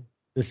the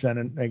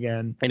Senate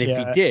again. And if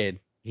he did,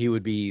 he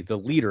would be the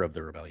leader of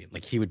the rebellion.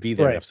 Like, he would be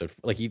there in episode.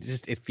 Like,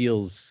 it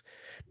feels.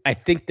 I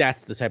think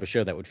that's the type of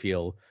show that would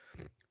feel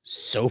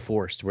so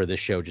forced, where this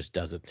show just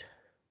doesn't.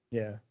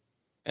 Yeah.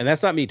 And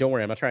that's not me. Don't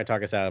worry. I'm not trying to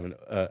talk us out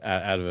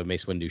of a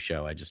Mace Windu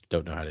show. I just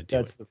don't know how to do it.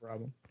 That's the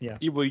problem. Yeah.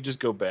 Well, you just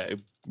go back.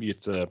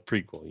 It's a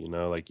prequel,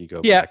 like you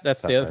go. Yeah,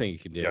 that's the other thing you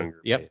can do.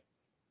 Yep. Mate.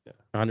 Yeah.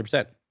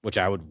 100%. Which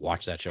I would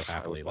watch that show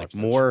happily. Like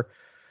more.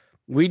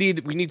 We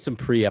need some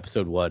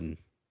pre-episode 1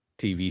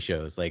 TV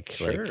shows. Like,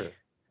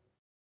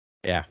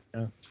 yeah.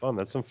 It's fun.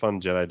 That's some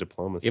fun Jedi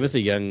diplomacy. Give us a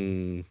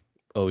young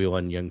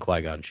Obi-Wan, young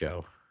Qui-Gon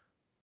show.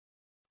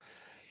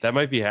 That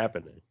might be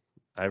happening.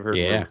 I've heard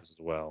rumors as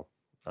well.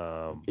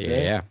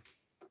 Yeah,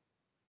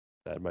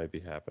 that might be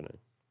happening.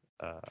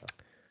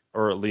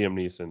 Or Liam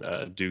Neeson,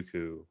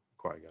 Dooku,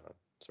 Qui-Gon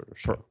sort of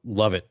show.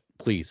 Love it,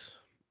 please.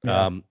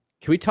 Yeah.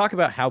 Can we talk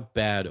about how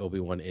bad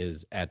Obi-Wan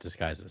is at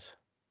disguises?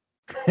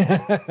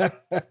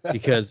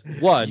 Because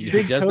one,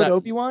 Big Code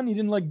Obi-Wan? You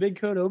didn't like Big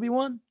Code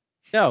Obi-Wan?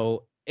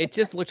 No, it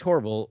just looked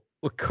horrible.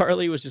 Well,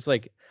 Carly was just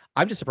like,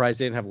 I'm just surprised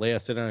they didn't have Leia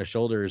sit on her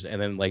shoulders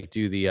and then like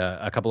do the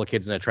a couple of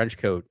kids in a trench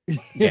coat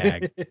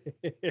gag.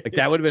 Like,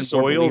 that would have been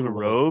soiled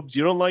robes.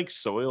 You don't like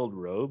soiled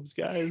robes,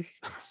 guys?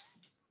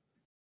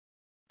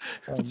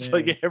 It's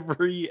like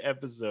every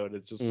episode.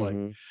 It's just like,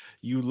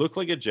 you look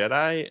like a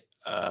Jedi,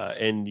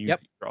 and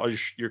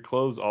your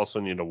clothes also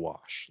need to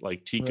wash.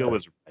 Like, Tico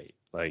was right.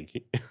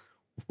 Like,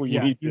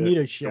 you need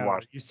a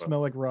shower. You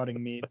smell like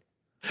rotting meat.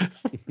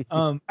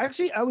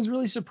 Actually, I was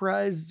really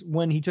surprised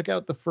when he took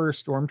out the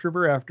first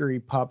stormtrooper after he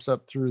pops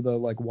up through the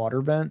like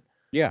water vent.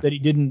 Yeah, that he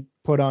didn't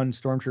put on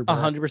stormtrooper.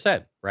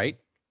 100%, right?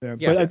 Yeah,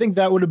 but I think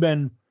that would have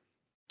been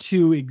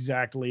too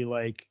exactly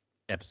like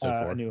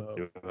episode 4. New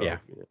Hope. Yeah.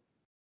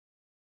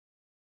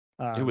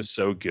 It was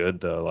so good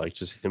though, like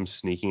just him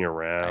sneaking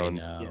around. I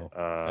know.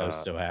 I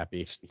was so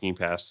happy. Sneaking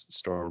past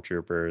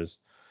stormtroopers,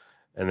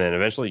 and then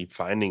eventually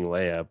finding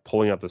Leia,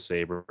 pulling out the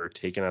saber,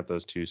 taking out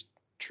those 2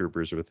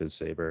 troopers with his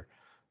saber.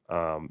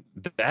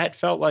 That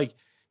felt like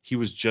he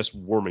was just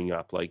warming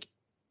up. Like,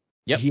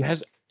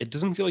 it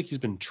doesn't feel like he's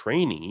been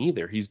training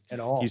either. He's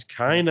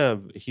kind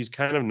of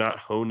not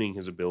honing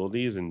his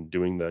abilities and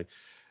doing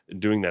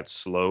that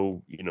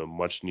slow,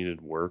 much needed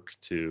work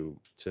to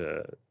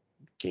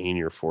gain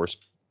your force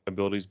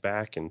abilities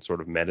back and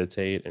sort of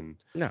meditate and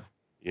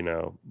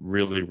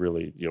really,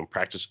 really,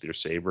 practice with your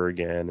saber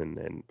again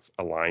and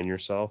align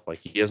yourself. Like,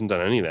 he hasn't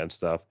done any of that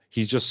stuff.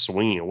 He's just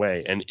swinging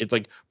away, and it's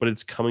like, but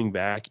it's coming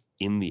back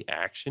in the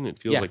action. It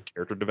feels like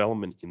character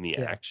development in the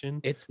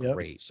action. It's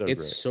great.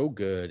 It's so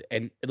good.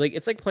 And like,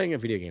 it's like playing a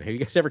video game. Have you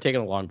guys ever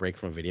taken a long break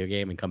from a video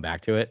game and come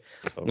back to it?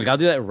 Like, I'll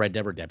do that with Red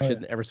Dead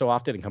Redemption ever so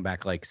often and come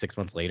back like 6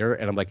 months later.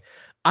 And I'm like,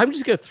 I'm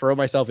just going to throw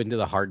myself into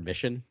the hard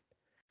mission.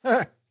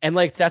 And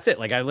like, that's it.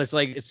 Like,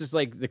 it's just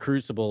like the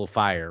crucible of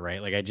fire,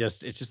 right? Like,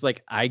 it's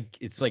like I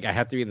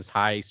have to be in this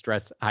high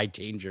stress, high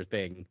danger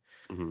thing.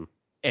 Mm-hmm.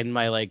 And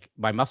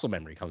my muscle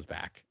memory comes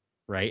back,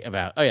 right?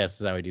 About, oh yeah, this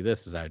is how I do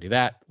this is how I do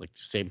that. Like,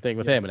 same thing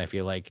with him. And I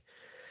feel like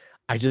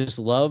I just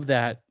love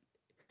that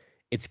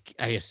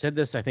I said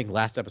this, I think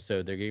last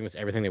episode, they're giving us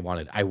everything they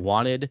wanted. I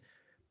wanted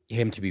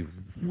him to be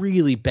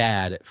really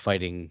bad at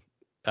fighting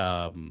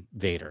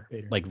Vader,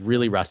 like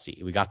really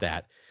rusty. We got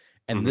that.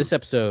 And this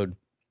episode,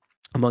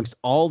 amongst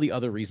all the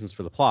other reasons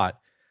for the plot,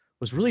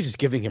 was really just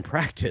giving him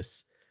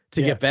practice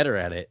to get better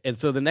at it. And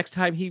so the next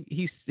time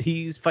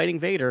he's fighting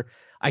Vader,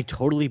 I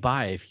totally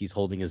buy if he's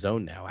holding his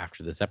own now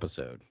after this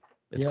episode.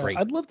 It's great.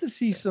 I'd love to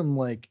see some,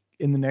 like,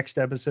 in the next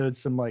episode,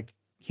 some like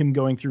him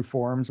going through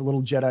forms, a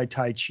little Jedi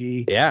Tai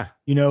Chi. Yeah.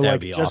 That'd like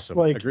be just awesome.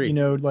 Like, agreed.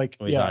 Like,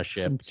 when he's on a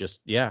ship,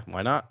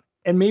 why not?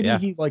 And maybe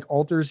he like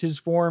alters his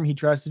form. He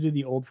tries to do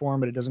the old form,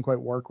 but it doesn't quite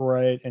work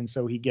right. And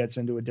so he gets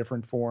into a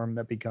different form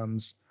that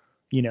becomes,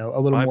 you know, a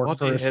little My more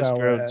body has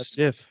grown Kurosawa-esque.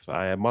 stiff.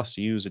 I must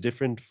use a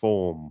different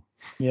form.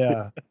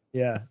 Yeah,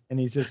 yeah, and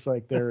he's just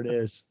like, there it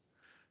is.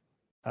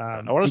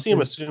 I want to see him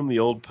because- assume the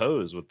old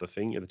pose with the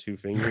two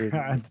fingers.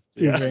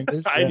 Two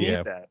fingers, I yeah. need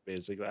Yeah. that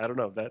basically. I don't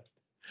know if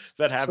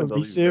that happens. I'll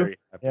be Risu? very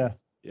happy. Yeah.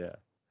 Yeah,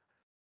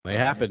 Might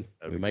happen.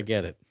 That'd We be might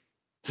get it.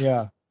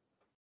 Yeah,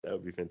 that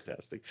would be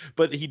fantastic.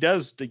 But he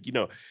does, you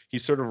know,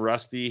 he's sort of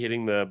rusty,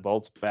 hitting the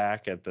bolts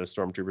back at the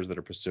stormtroopers that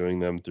are pursuing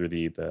them through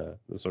the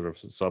sort of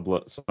sub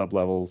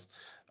levels.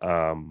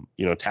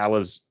 You know,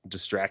 Tala's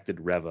distracted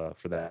Reva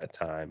for that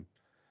time.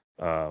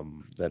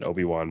 That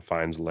Obi-Wan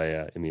finds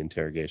Leia in the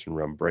interrogation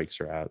room, breaks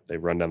her out. They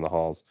run down the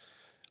halls.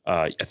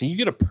 I think you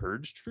get a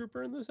purge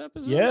trooper in this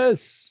episode.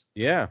 yes,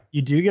 Yeah.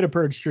 you do get a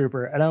purge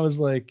trooper, and I was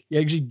like, yeah,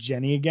 actually,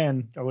 Jenny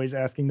again, always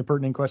asking the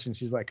pertinent questions.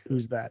 She's like,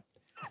 "Who's that?"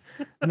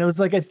 And I was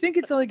like, I think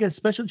it's like a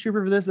special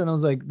trooper for this. And I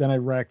was like, then I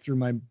racked through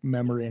my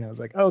memory, and I was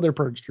like, oh, they're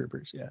purge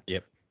troopers. Yeah.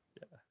 Yep.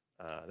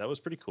 That was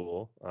pretty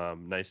cool.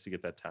 Nice to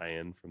get that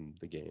tie-in from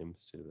the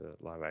games to the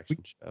live-action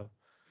show.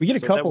 We get a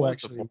So couple that was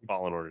actually. the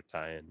Fallen Order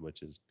tie-in,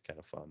 which is kind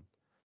of fun.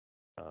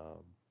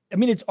 I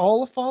mean, it's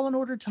all a Fallen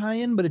Order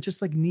tie-in, but it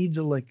just like needs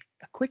a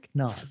quick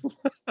nod.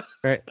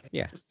 Right.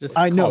 Yeah. Just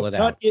I know, call it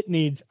not out. it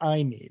needs.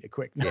 I need a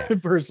quick nod Yeah.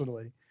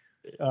 personally,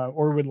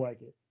 or would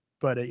like it.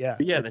 But yeah,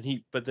 But yeah, it's-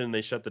 then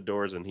they shut the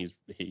doors and he's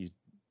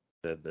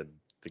the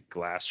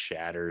glass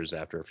shatters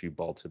after a few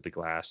bolts hit the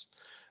glass.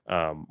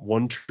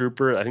 One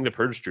trooper, I think the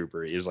purge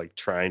trooper, is like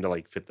trying to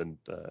like fit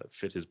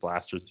his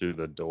blaster through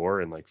the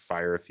door and like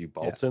fire a few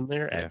bolts in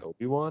there at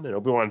Obi-Wan, and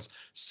Obi-Wan's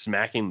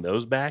smacking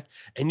those back,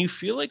 and you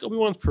feel like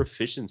Obi-Wan's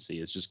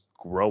proficiency is just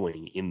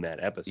growing in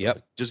that episode. Yep.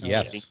 Like, just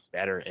Yes. getting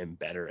better and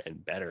better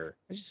and better.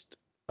 I just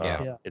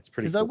Yeah. It's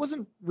pretty because cool. I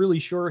wasn't really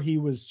sure he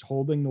was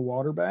holding the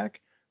water back.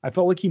 I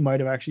felt like he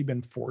might have actually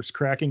been force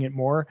cracking it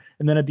more,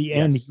 and then at the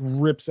end Yes. he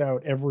rips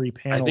out every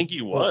panel. I think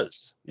he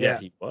was. Yeah, Yeah.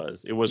 he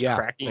was. It was Yeah,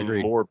 cracking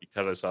agreed. more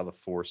because I saw the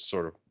force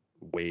sort of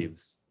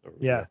waves.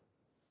 Yeah.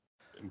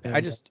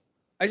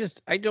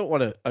 I don't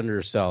want to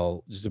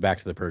undersell, just back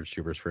to the Purge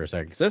Troopers for a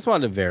second, because I just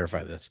wanted to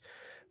verify this.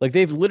 Like,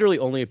 they've literally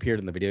only appeared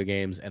in the video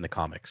games and the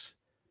comics.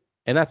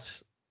 And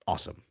that's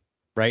awesome,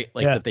 right?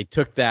 Like, Yeah. that they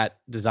took that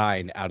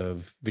design out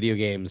of video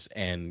games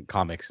and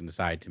comics and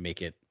decided to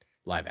make it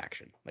live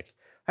action. Like,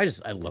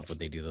 I love when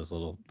they do those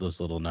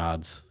little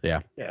nods.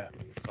 Yeah. Yeah.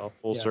 All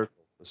full Yeah. circle.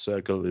 The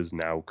circle is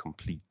now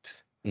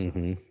complete.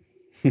 Mm-hmm.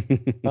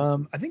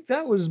 I think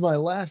that was my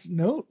last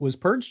note, was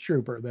Purge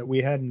Trooper, that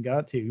we hadn't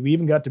got to. We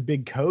even got to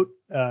Big Coat.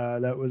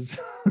 That was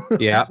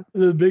Yeah.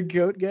 the Big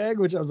Coat gag,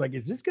 which I was like,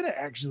 is this gonna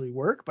actually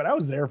work? But I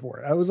was there for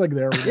it. I was like,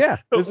 there. Yeah.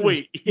 This is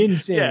Wait,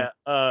 insane. Yeah,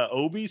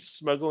 Obi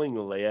smuggling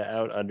Leia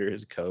out under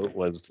his coat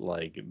was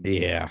like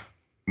Yeah.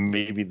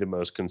 maybe the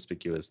most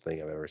conspicuous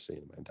thing I've ever seen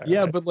in my entire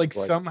Yeah, life. but like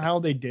It's somehow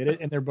they did it,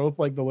 and they're both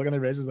like, the look on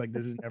their faces like,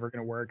 this is never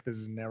gonna work. This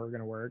is never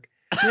gonna work.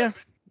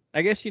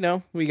 I guess,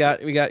 we got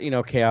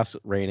chaos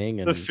reigning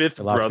and the fifth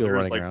a lot of people brother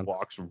running like around.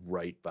 walks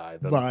right by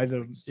them. By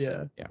them, and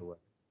sends yeah. them away.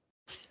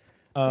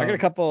 I got a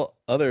couple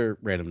other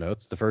random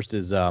notes. The first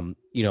is,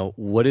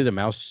 what did a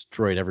mouse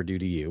droid ever do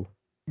to you?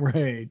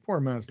 Right, poor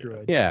mouse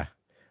droid. Yeah.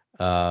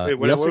 Wait,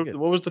 we also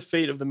what was the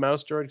fate of the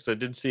mouse droid? Because I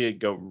did see it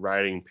go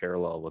riding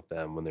parallel with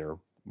them when they were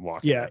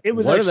walking. Yeah, back. it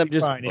was one of them actually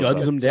just fine. It guns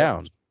was them like-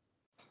 down.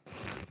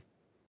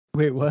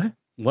 Wait, what?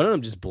 One of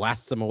them just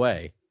blasts them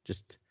away.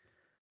 Just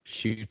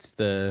shoots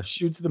the.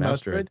 Shoots the mouse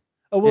mouse droid. droid.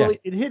 Oh well, Yeah.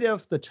 it hit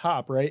off the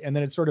top, right, and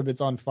then it's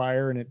on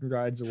fire and it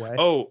rides away.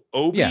 Oh,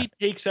 Obi Yeah.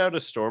 takes out a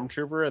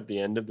stormtrooper at the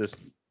end of this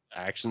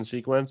action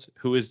sequence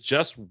who is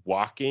just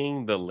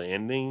walking the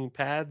landing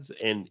pads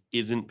and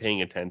isn't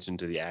paying attention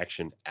to the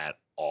action at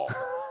all.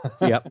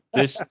 Yep.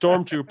 This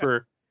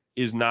stormtrooper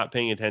is not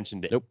paying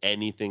attention to Nope.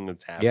 anything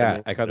that's happening.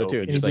 Yeah, I caught that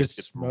too. Nope. It's just He like, just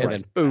It's smokes. and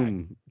then right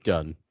boom,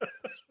 done.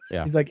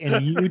 Yeah. He's like,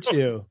 and you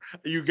too.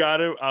 You got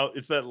to.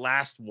 It's that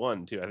last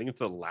one too. I think it's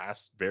the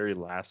very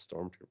last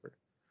stormtrooper.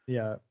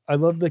 Yeah, I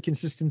love the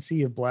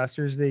consistency of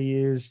blasters they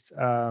used.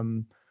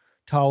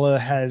 Tala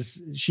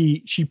has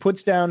she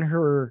puts down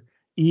her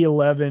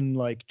E11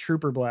 like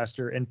trooper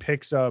blaster and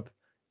picks up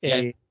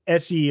a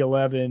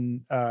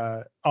SE11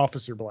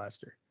 officer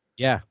blaster.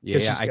 Yeah.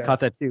 Because she's I got- caught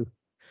that too.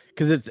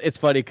 Because it's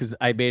funny because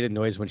I made a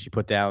noise when she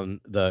put down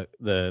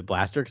the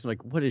blaster because I'm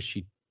like, what is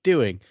she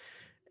doing?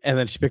 And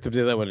then she picked up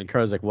the other one, and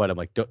Carla's like, "What?" I'm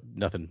like,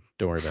 "Nothing.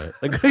 Don't worry about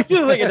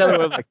it." Like another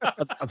one. Like,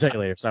 I'll tell you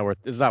later. It's not worth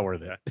it. It's not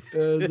worth it.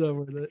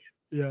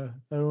 Yeah,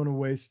 I don't want to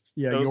waste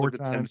That was your like the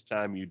time. 10th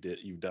time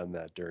you've done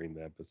that during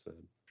the episode.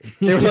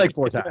 They were like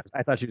 4 times.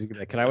 I thought she was gonna be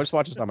like, "Can I just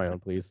watch this on my own,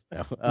 please?"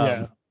 No.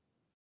 Yeah.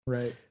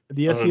 Right.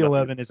 The Oh, no.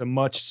 SE11 is a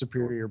much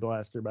superior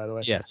blaster, by the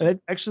way. Yes. And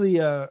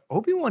actually,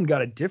 Obi-Wan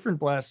got a different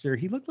blaster.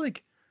 He looked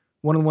like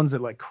one of the ones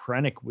that like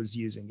Krennic was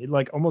using. It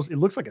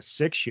looks like a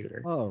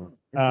 6-shooter. Oh,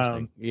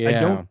 I yeah.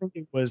 don't think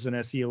it was an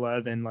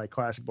SE11 like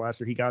classic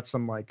blaster. He got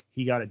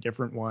a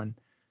different one.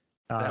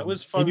 That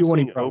was fun maybe one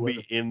he seeing brought with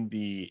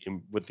Obi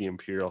with the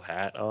Imperial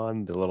hat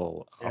on, the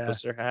little Yeah.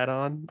 officer hat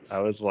on. I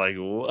was like,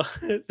 what?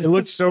 It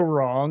looked so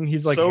wrong.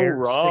 He's like so hair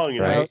wrong. sticking And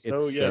Right? out. it's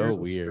so, It's yeah, so so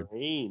weird.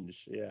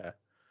 strange. Yeah.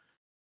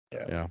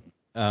 Yeah.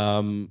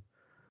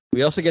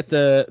 We also get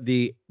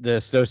the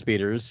snow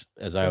speeders,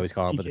 as I always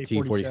call them, but the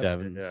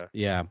T-47s.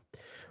 Yeah.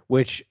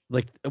 Which,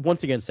 like,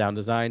 once again, sound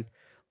design,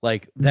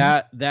 like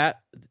that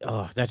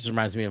just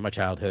reminds me of my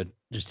childhood.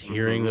 Just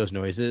hearing those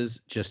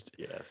noises, just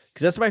because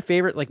that's my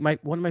favorite. Like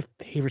one of my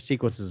favorite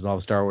sequences in all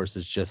of Star Wars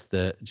is just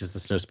the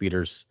snow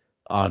speeders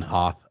on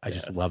Hoth. I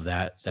just love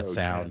that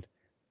sound. Good.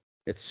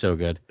 It's so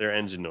good. Their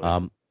engine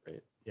noise.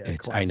 Yeah,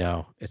 I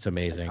know, it's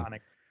amazing. Iconic.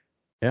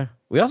 Yeah,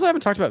 we also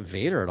haven't talked about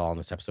Vader at all in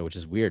this episode, which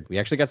is weird. We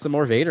actually got some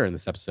more Vader in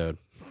this episode.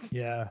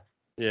 Yeah.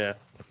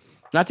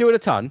 Not doing a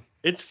ton.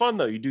 It's fun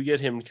though. You do get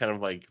him kind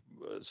of like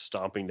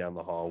stomping down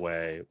the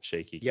hallway,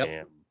 shaky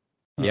cam.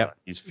 Yep.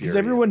 He's furious. Because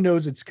everyone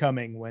knows it's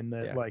coming when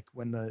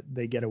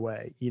they get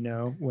away. You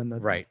know, when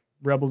the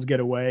rebels get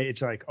away,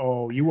 it's like,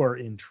 oh, you are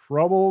in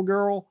trouble,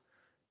 girl.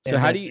 So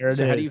how do you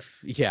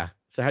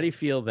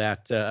feel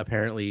that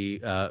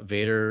apparently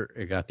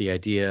Vader got the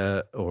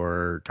idea,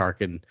 or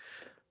Tarkin,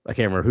 I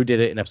can't remember who did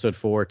it in episode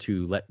 4,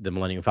 to let the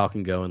Millennium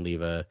Falcon go and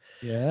leave a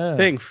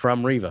thing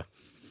from Reva.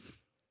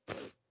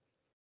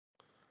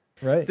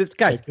 Right. This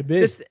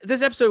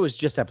episode was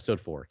just episode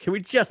 4. Can we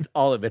just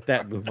all admit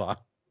that and move on?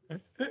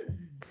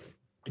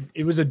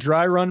 It was a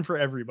dry run for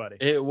everybody.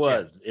 It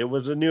was. Yeah. It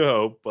was A New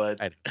Hope, but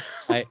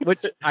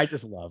which I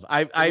just love.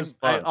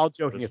 All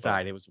joking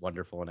aside, it was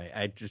wonderful, and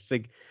I just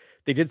think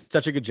they did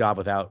such a good job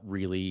without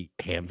really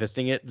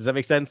ham-fisting it. Does that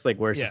make sense? Like,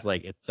 where it's just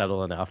like it's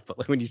subtle enough, but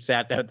like when you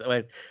sat down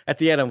at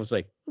the end, I was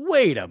like,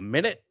 "Wait a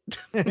minute,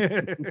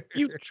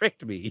 you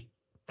tricked me."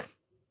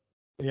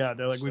 Yeah,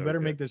 they're like, "We better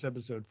make this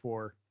episode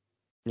 4."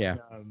 Yeah,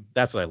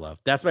 that's what I love.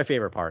 That's my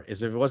favorite part.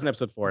 Is if it wasn't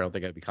episode 4, I don't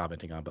think I'd be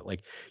commenting on. But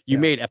like, you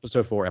made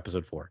episode 4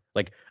 episode 4.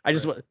 Like, I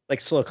just want like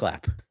slow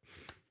clap.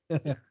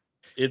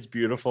 It's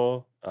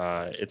beautiful.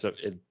 I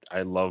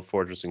love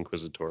Fortress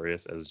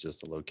Inquisitorius as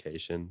just a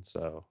location,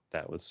 so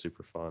that was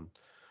super fun.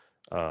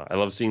 I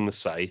love seeing the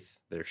Scythe,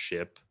 their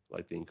ship,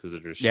 like the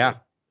Inquisitor's ship.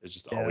 It's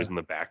just always in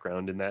the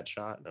background in that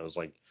shot, and I was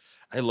like,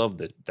 I love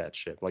that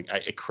ship. Like,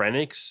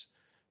 Krennic's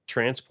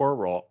transport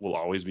will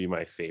always be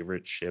my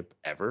favorite ship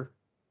ever.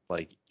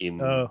 Like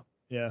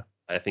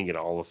I think in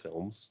all the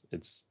films,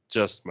 it's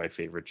just my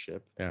favorite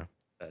ship. Yeah.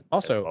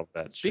 Also,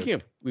 speaking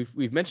of,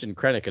 we've mentioned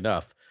Krennic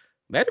enough.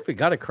 Imagine if we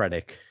got a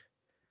Krennic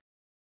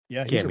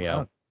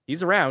cameo.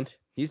 He's around.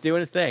 He's doing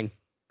his thing.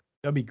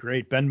 That'd be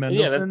great. Ben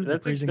Mendelsohn.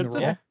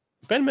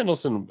 Ben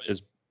Mendelsohn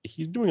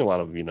he's doing a lot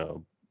of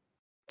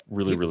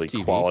really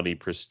quality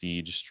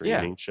prestige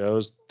streaming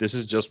shows. This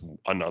is just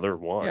another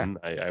one.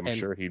 I'm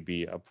sure he'd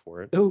be up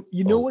for it. Oh,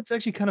 what's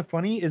actually kind of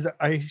funny is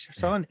I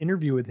saw an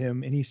interview with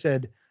him, and he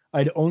said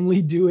I'd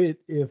only do it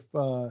if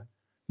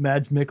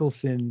Mads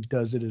Mikkelsen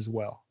does it as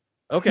well.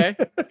 Okay,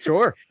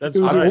 sure. That's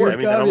fine. I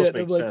mean, that almost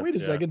makes sense. Wait a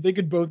second, they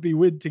could both be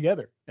with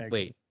together. Actually.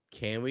 Wait,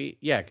 can we?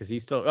 Yeah, because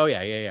he's still. Oh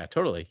yeah,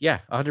 totally. Yeah,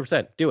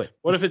 100%. Do it.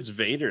 What if it's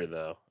Vader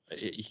though?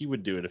 He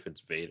would do it if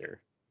it's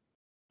Vader.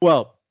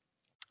 Well,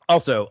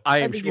 also I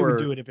am think sure he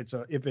would do it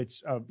if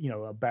it's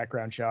a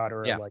background shot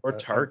or or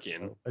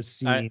Tarkin a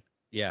scene.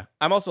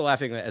 I'm also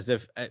laughing as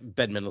if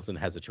Ben Mendelsohn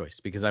has a choice,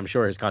 because I'm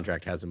sure his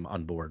contract has him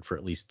on board for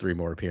at least 3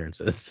 more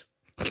appearances.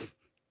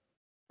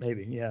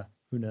 Maybe, yeah.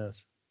 Who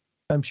knows?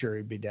 I'm sure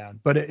he'd be down,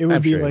 but it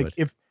would be like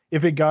if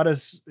it got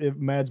us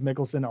Mads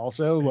Mikkelsen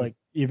also, like,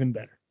 even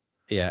better.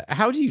 Yeah.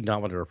 How do you not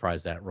want to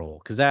reprise that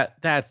role? Because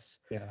that's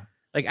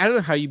like, I don't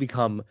know how you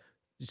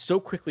so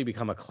quickly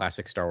become a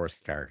classic Star Wars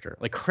character.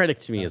 Like, Krennic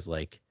to me is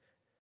like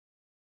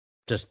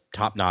just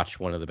top notch,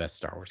 one of the best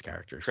Star Wars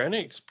characters.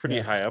 Krennic's pretty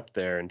high up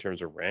there in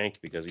terms of rank,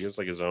 because he has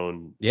like his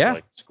own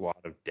like squad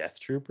of Death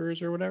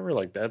Troopers or whatever.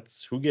 Like,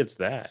 that's who gets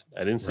that.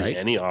 I didn't see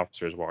any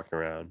officers walking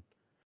around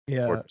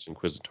Fortress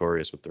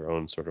Inquisitorius with their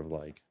own sort of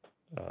like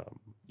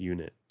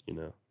unit,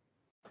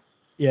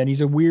 Yeah, and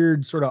he's a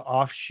weird sort of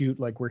offshoot,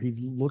 like where he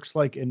looks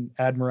like an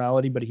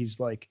Admiralty, but he's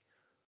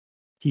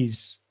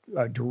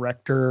a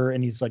director,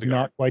 and he's like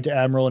not quite to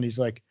Admiral, and he's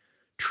like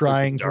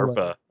trying to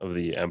DARPA of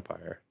the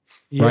Empire.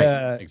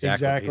 Yeah,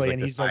 exactly.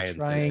 And he's like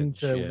trying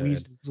to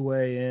weasel his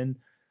way in.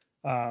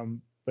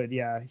 But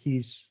yeah,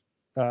 he's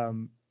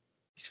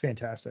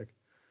fantastic.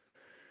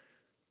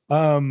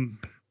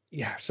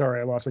 Yeah,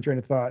 sorry, I lost my train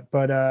of thought,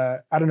 but I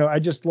don't know. I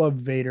just love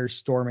Vader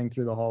storming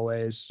through the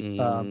hallways,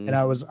 and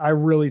I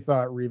really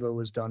thought Reva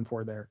was done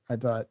for there. I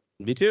thought.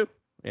 Me too.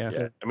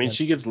 Yeah. I mean,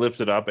 she gets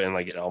lifted up, and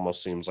like it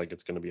almost seems like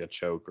it's going to be a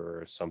choke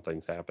or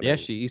something's happening. Yeah,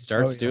 she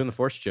starts doing the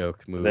Force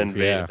choke move.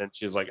 Then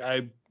she's like,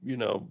 I'm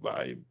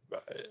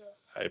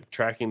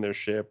tracking their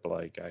ship.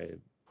 Like, I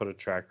put a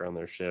tracker on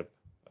their ship.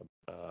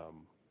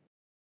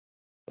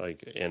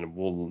 And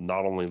we'll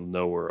not only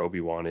know where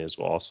Obi-Wan is,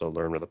 we'll also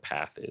learn where the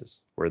path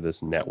is, where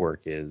this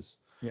network is.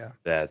 Yeah.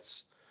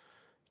 That's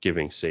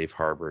giving safe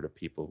harbor to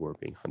people who are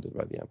being hunted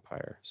by the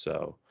Empire.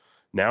 So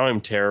now I'm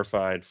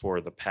terrified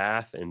for the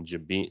path and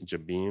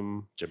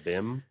Jabim.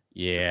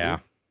 Yeah.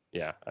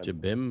 Yeah.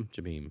 Jabim.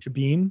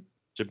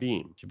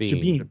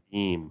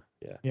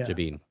 Yeah.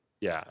 Jabim.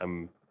 Yeah.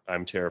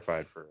 I'm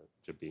terrified for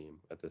Jabim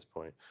at this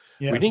point.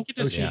 Yeah. We didn't get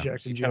to see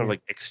kind of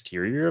like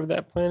exterior of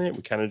that planet.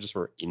 We kind of just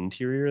were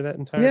interior that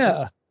entire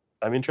time.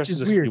 I'm interested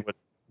to Which is see weird. what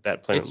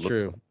that planet It's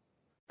looks true. like.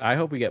 I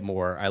hope we get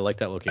more. I like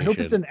that I location. hope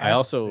it's an I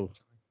also, asteroid.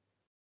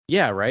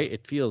 yeah, right.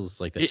 It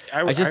feels like that.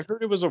 I I just-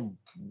 heard it was a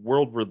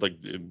world where like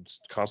it's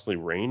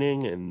constantly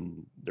raining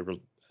and there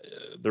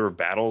were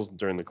battles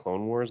during the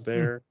Clone Wars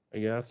there. I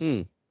guess.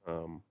 Yeah.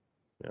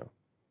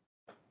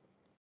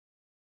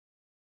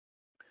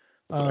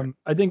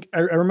 I think I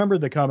remember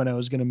the comment I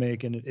was going to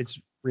make, and it's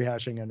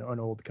rehashing an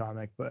old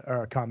comic, but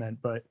or a comment.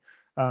 But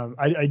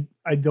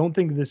I don't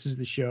think this is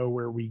the show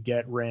where we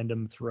get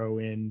random throw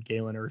in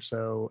Galen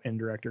Erso and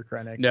director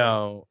Krennic.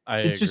 No,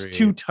 it's just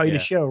too tight a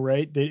show,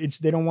 right? They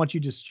don't want you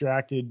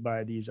distracted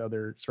by these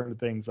other sort of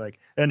things, like,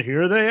 and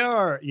here they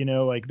are,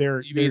 like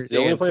they're The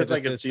only place I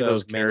could see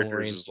those characters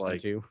Mandalorian is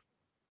like season 2.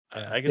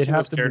 I can They'd see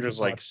have those to be characters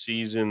the like top.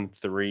 season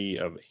 3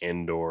 of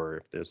Andor.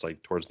 If it's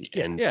like towards the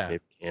end, Yeah.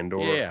 maybe Andor.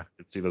 Yeah. I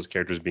could see those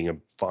characters being a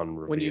fun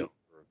reveal.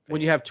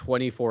 When you have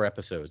 24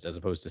 episodes as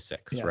opposed to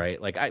 6, Yeah.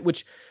 right? Like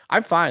which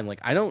I'm fine.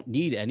 Like I don't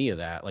need any of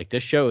that. Like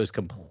this show is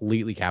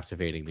completely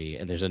captivating me,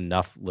 and there's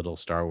enough little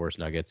Star Wars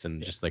nuggets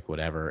and just like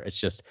whatever. It's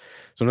just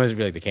sometimes I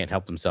feel like they can't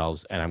help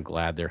themselves, and I'm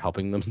glad they're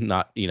helping them.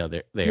 Not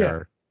they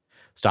are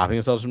stopping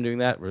themselves from doing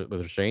that with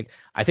restraint.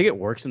 I think it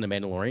works in The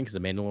Mandalorian because The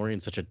Mandalorian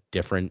is such a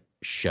different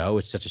show.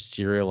 It's such a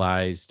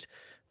serialized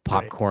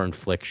popcorn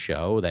flick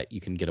show that you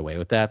can get away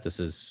with that.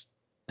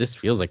 This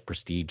feels like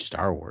prestige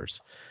Star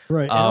Wars.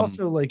 Right. And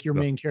also, like, your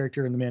main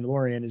character in The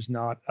Mandalorian is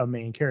not a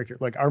main character.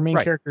 Like, our main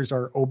characters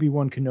are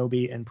Obi-Wan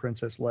Kenobi and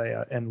Princess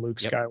Leia and Luke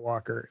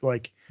Skywalker,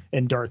 like,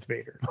 and Darth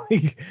Vader.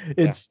 Like,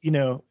 it's,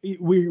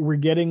 we're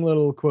getting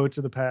little quotes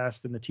of the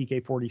past and the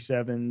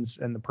TK-47s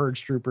and the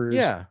Purge Troopers.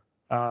 Yeah.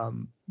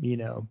 But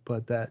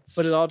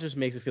it all just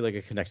makes it feel like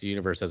a connected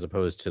universe as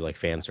opposed to like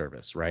fan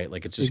service, right?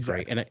 Like it's just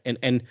great.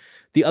 And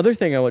the other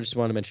thing I just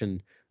want to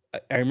mention,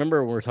 I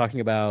remember when we were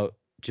talking about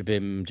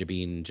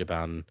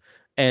Jaban,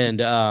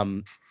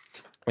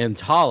 and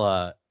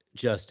Tala,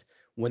 just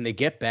when they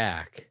get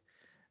back,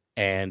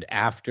 and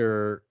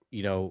after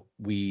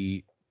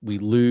we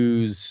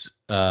lose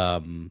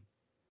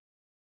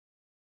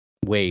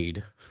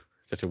Wade,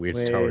 such a weird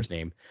Star Wars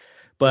name,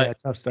 but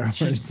tough Star Wars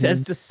she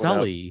says to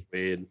Sully,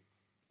 Wade.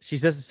 She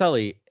says to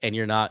Sully, and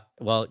you're not,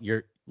 well,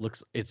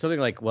 it's something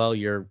like, well,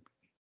 you're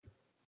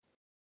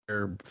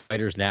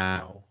fighters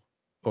now,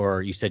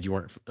 or you said you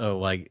weren't,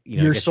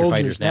 you're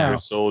fighters now. You're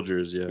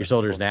soldiers, yeah. You're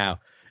soldiers now.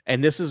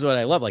 And this is what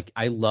I love. Like,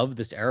 I love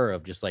this era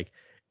of just like,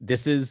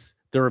 this is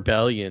the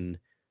rebellion.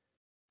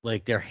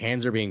 Like, their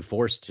hands are being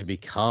forced to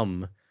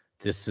become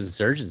this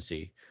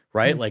insurgency,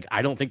 right? Like,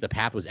 I don't think the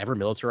path was ever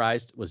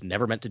militarized, was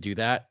never meant to do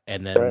that.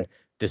 And then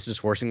this is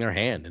forcing their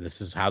hand. And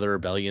this is how the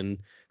rebellion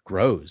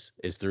grows,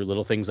 is through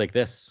little things like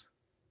this.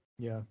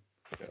 Yeah.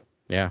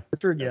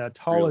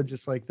 Tala,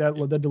 just like that,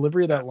 the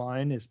delivery of that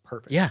line is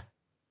perfect.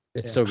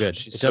 It's so good.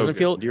 She's It doesn't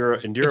feel it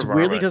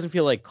really doesn't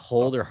feel like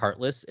cold or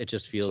heartless. It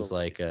just feels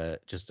like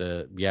just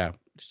a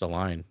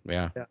line.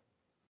 Yeah,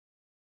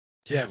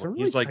 really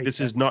he's like, tight this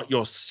is not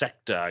your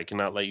sector, I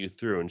cannot let you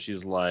through. And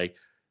she's like,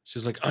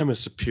 I'm a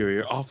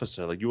superior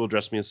officer, like you will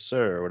address me as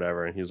sir or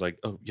whatever. And he's like,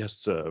 oh yes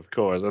sir, of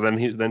course. And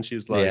then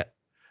she's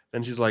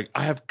like,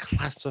 I have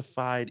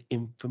classified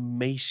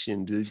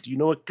information. Do you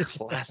know what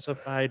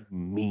classified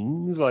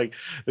means? Like,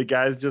 the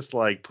guy's just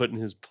like put in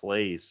his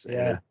place.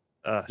 Yeah.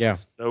 And she's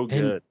so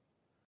good. And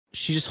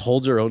she just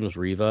holds her own with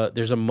Reva.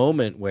 There's a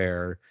moment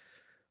where,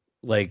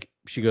 like,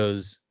 she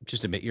goes,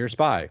 just admit you're a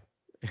spy.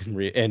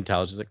 And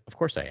Tala's just like, of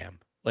course I am.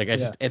 Like,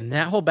 and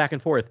that whole back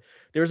and forth,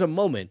 there was a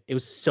moment, it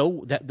was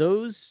so, that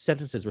those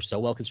sentences were so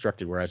well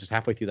constructed where I was just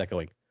halfway through that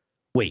going,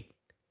 wait.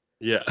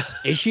 Yeah.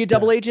 Is she a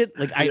double agent?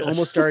 Like, I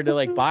almost started to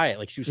like buy it.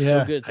 Like, she was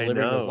so good at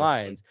delivering those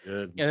lines.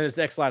 And then this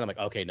next line, I'm like,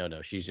 okay, no,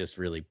 she's just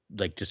really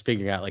like just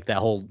figuring out like that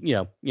whole,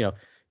 the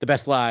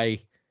best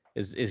lie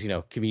is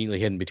conveniently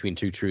hidden between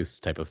two truths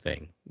type of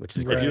thing, which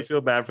is great. I do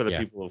feel bad for the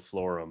people of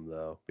Florum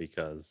though,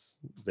 because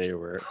they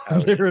were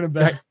they were in a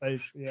bad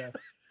space. Yeah.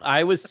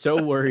 I was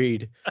so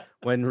worried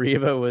when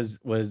Reva was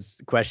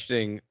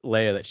questioning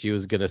Leia that she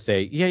was gonna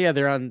say,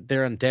 they're on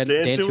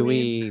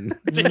Dantooine.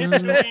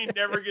 Dantooine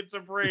never gets a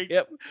break.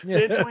 Yep.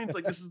 Dantooine's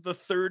like, this is the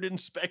third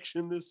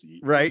inspection this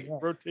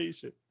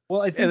rotation.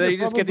 Well, I think and then you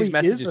just get these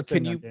messages.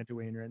 Can you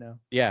Dantooine right now?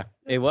 Yeah,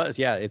 it was.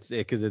 Yeah, it's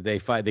because they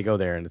go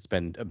there and it's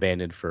been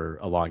abandoned for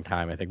a long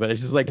time, I think. But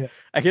it's just like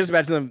I can just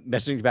imagine them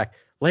messaging back,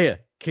 Leia,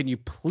 can you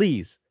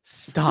please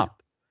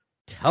stop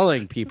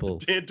telling people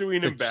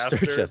Dantooine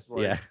ambassadors,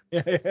 like,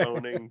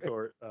 phoning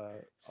court.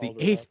 It's the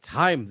 8th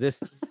time this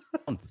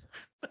month.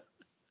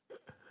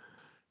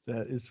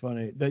 That is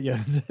funny.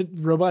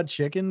 Robot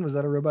Chicken, was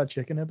that a Robot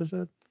Chicken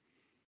episode?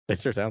 It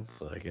sure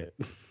sounds like it.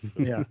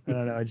 Yeah, I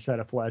don't know. I just had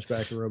a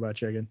flashback to Robot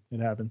Chicken. It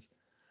happens.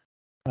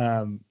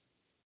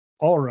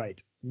 All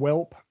right.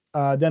 Welp.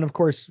 Then of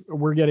course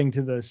we're getting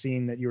to the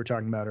scene that you were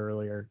talking about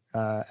earlier,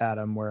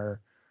 Adam,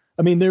 where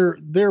I mean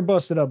they're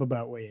busted up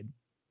about Wade.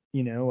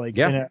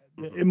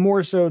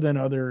 More so than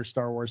other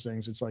Star Wars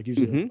things. It's like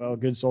usually, a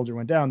good soldier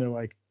went down. They're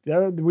like,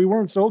 we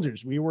weren't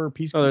soldiers. We were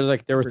peacekeepers. Oh,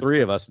 there were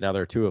 3 of us. Now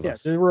there are 2 of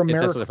us. They were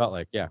American. That's what it felt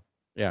like. Yeah.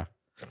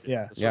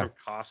 Yeah. The sort of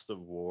cost of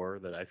war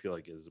that I feel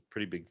like is a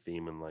pretty big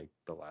theme in like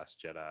The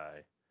Last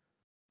Jedi.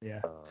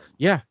 Yeah.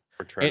 Yeah.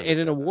 Return And of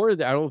the in a Jedi. war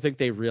that I don't think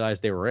they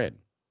realized they were in.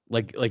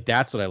 Like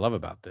that's what I love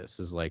about this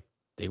is like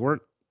they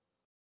weren't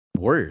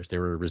warriors, they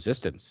were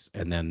resistance,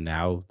 and then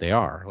now they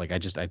are. Like I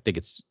think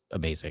it's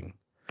amazing.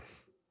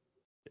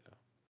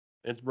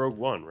 It's Rogue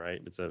One,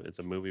 right? It's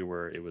a movie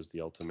where it was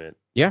the ultimate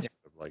Yeah. sort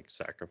of, like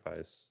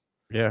sacrifice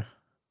Yeah.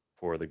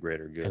 for the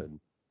greater good.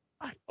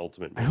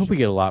 Ultimate I hope we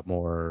mission. get a lot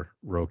more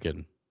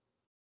Roken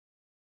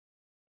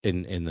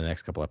in the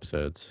next couple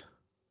episodes.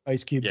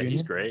 Ice Cube Yeah, Jr.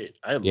 he's great.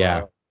 I love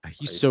Yeah.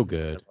 He's Ice so Cube.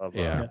 good. I love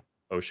Yeah.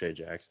 O'Shea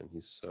Jackson.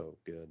 He's so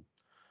good.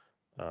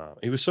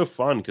 He was so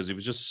fun because he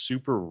was just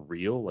super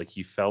real. Like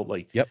he felt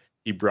like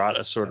he brought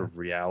a sort of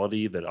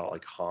reality that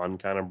like Han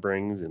kind of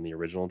brings in the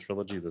original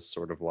trilogy. This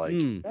sort of like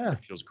Yeah.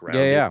 it feels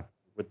grounded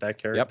with that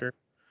character.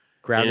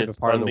 Grounded it's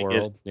a part of fun the to get-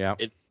 world. Yeah.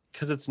 It's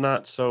because it's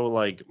not so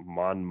like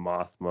Mon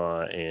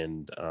Mothma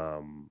and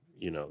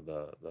you know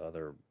the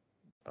other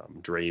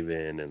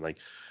Draven and like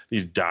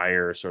these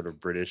dire sort of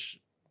British,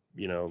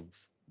 you know,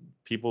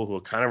 people who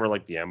kind of are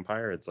like the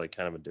Empire. It's like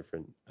kind of a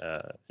different.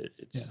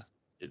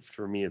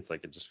 For me, it's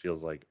like it just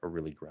feels like a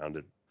really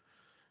grounded,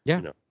 you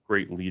know,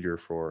 great leader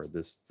for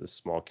this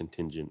small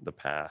contingent, the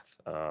Path.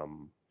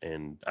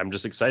 And I'm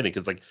just excited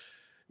because like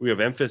we have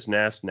Enfys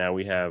Nest now,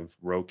 we have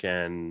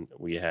Roken,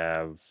 we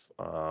have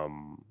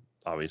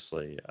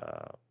obviously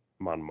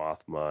Mon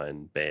Mothma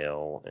and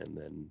Bail, and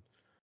then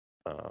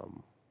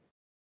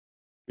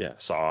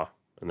Saw,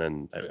 and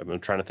then I'm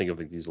trying to think of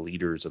like these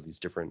leaders of these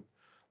different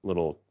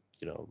little,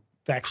 you know,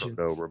 Factions.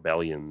 proto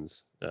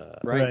rebellions.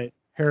 Right.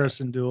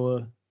 Harrison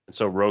Dula. And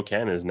so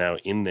Roken is now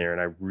in there,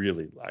 and I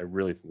really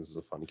think this is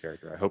a fun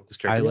character. I hope this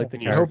character. I like the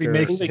I hope he character.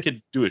 makes They it.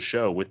 could do a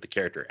show with the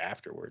character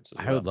afterwards.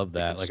 I would love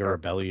that. Like a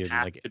rebellion,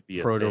 like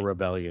proto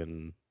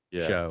rebellion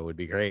show would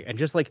be great. And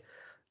just like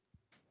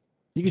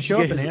You could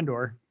show up in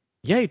Andor.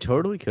 Yeah, you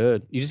totally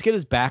could. You just get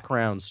his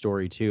background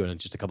story too, and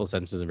it's just a couple of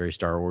sentences in a very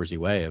Star Warsy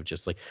way of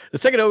just like the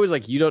second always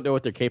like you don't know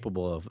what they're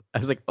capable of. I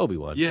was like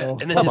Obi-Wan. Yeah, Oh,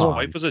 and then come his on.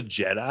 wife was a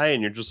Jedi,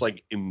 and you're just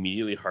like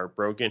immediately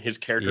heartbroken. His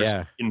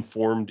character's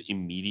informed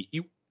immediately.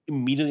 You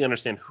immediately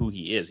understand who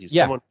he is. He's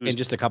someone who's in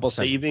just a couple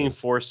saving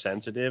sentences. Force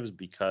sensitives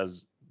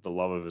because the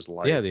love of his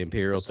life. Yeah, the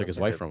Imperial took his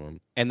wife from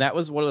him, and that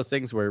was one of those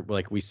things where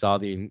like we saw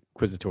the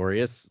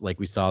Inquisitorius, like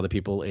we saw the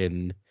people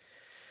in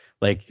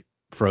like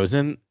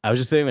Frozen. I was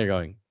just sitting there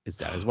going, "Is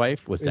that his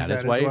wife? Was that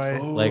his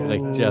wife?"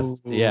 Like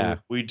just yeah.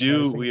 We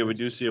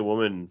do see a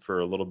woman for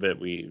a little bit.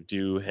 We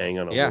do hang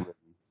on a woman,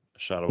 a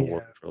shot of a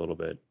woman for a little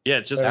bit. Yeah,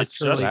 it's just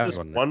this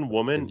one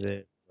woman. Is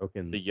it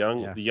broken? The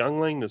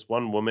youngling, this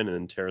one woman,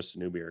 and Tara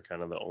Sanubi are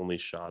kind of the only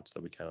shots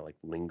that we kind of like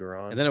linger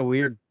on. And then a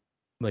weird,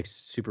 like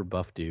super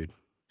buff dude.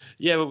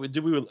 Yeah, but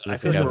I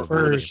feel like we're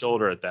over the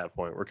shoulder at that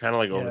point. We're kind of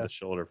like over the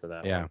shoulder for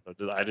that one.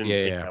 But I didn't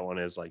think that one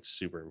is like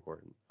super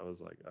important. I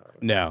was like,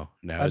 no,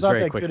 it I was thought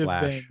very that quick could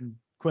flash. have been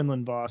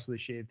Quinlan Voss with a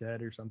shaved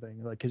head or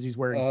something, like because he's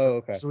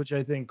wearing furs, which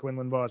I think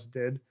Quinlan Voss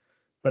did.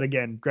 But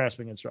again,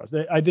 grasping at straws.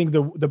 I think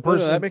the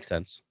person that makes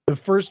sense. The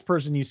first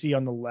person you see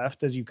on the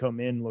left as you come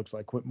in looks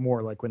like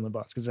more like Quinlan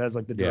Voss because it has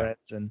like the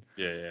dreads and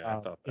I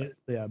thought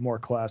that. more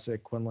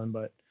classic Quinlan.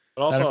 But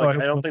also, I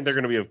don't think they're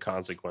going to be of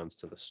consequence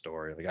to the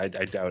story. Like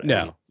I doubt.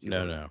 No.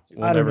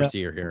 We'll never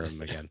see or hear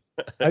him again.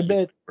 I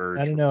bet.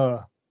 I don't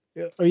know.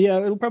 Yeah,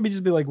 it'll probably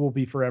just be like we'll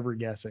be forever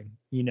guessing,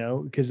 you know,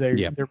 because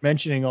they're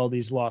mentioning all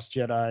these Lost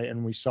Jedi,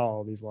 and we saw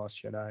all these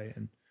Lost Jedi,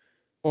 and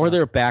or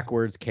they're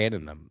backwards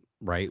canon them,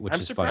 right? Which I'm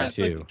is surprised,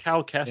 fun too. Like,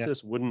 Cal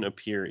Kestis wouldn't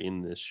appear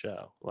in this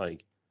show,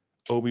 like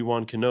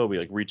Obi-Wan Kenobi,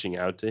 like reaching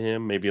out to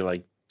him, maybe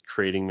like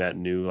creating that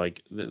new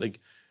like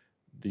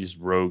these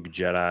rogue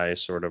Jedi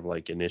sort of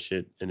like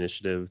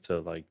initiative to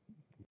like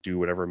do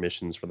whatever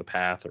missions for the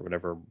Path or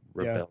whatever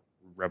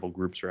rebel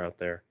groups are out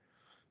there.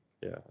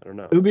 Yeah, I don't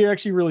know. It would be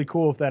actually really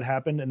cool if that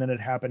happened and then it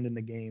happened in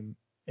the game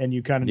and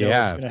you kind of know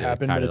what's going to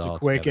happen, but it's a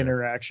quick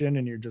interaction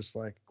and you're just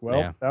like,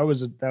 well, that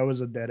was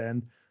a dead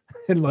end.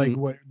 And like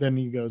then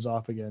he goes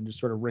off again, just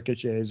sort of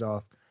ricochets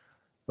off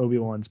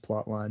Obi-Wan's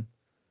plot line.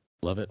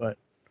 Love it. But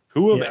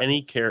who of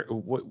any character,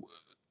 what,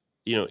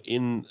 you know,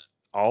 in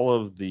all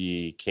of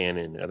the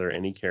canon, are there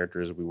any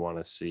characters we want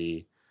to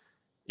see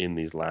in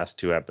these last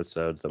two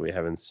episodes that we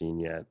haven't seen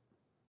yet?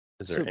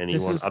 Is there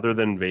anyone other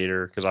than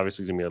Vader? Because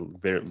obviously it's gonna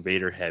be a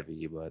Vader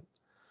heavy, but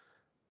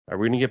are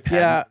we gonna get Padme?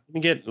 Yeah. We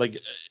get like,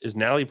 is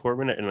Natalie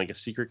Portman in like a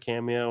secret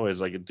cameo? Is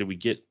like, are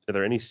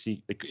there any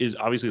is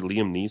obviously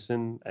Liam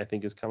Neeson? I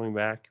think is coming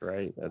back,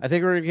 right? I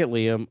think we're gonna get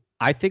Liam.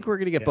 I think we're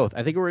gonna get both.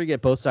 I think we're gonna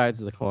get both sides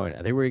of the coin.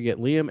 I think we're gonna get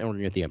Liam and we're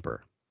gonna get the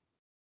Emperor.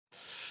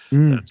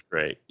 That's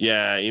great.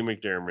 Yeah, Ian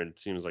McDiarmid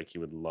seems like he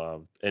would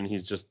love, and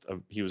he's just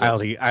he was.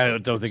 I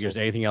don't think there's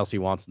anything else he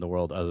wants in the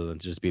world other than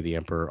to just be the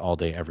Emperor all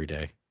day, every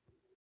day.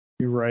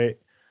 You're right.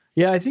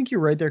 Yeah, I think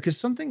you're right there because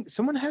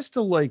someone has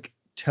to like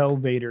tell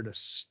Vader to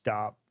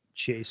stop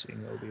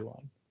chasing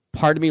Obi-Wan.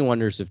 Part of me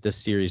wonders if this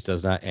series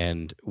does not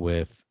end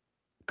with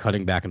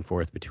cutting back and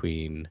forth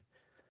between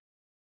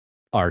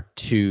our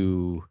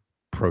two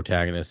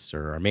protagonists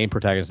or our main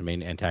protagonist and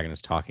main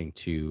antagonist talking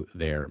to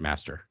their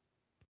master.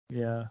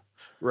 Yeah.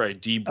 Right,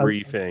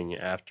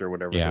 debriefing after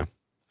whatever this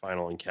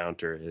final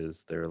encounter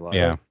is. They're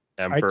like,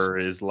 Emperor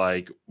is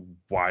like,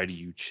 why do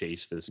you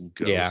chase this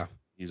ghost? Yeah.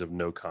 He's of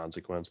no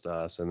consequence to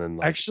us. And then,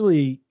 like,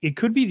 actually, it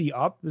could be the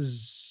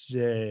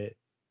opposite,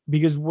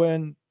 because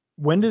when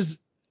does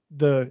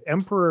the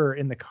Emperor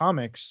in the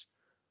comics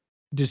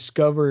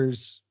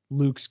discovers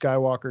Luke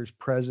Skywalker's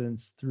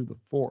presence through the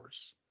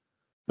Force?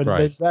 But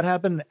does that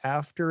happen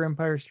after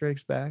Empire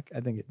Strikes Back? I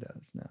think it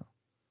does now.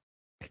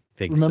 I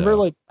think remember, so.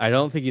 like, I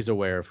don't think he's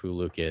aware of who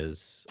Luke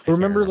is.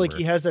 Remember, like,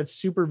 he has that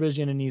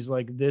supervision, and he's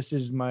like, "This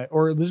is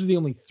the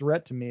only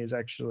threat to me." Is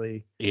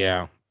actually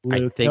Luke. I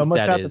think it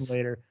must happen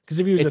later, because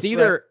if he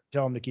was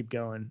tell him to keep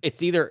going.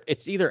 It's either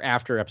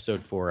after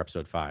episode 4, or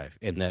episode 5,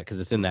 in that, because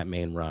it's in that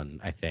main run,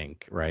 I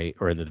think, right,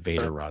 or in the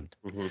Vader run.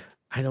 Mm-hmm.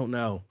 I don't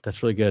know.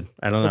 That's really good.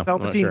 I don't know.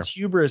 Palpatine's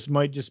hubris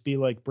might just be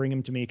like, bring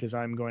him to me because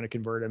I'm going to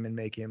convert him and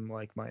make him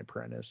like my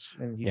apprentice,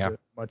 and he's a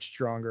much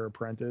stronger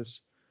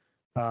apprentice.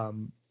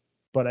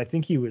 But I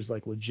think he was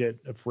like legit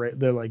afraid.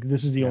 They're like,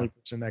 this is the only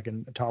person that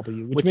can topple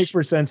you, which makes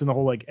more sense in the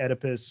whole like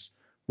Oedipus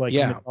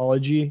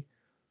mythology.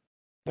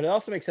 But it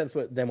also makes sense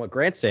what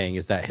Grant's saying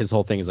is that his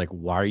whole thing is like,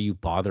 why are you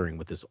bothering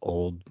with this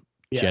old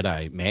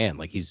Jedi man?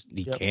 Like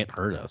he can't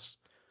hurt us,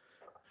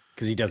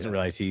 because he doesn't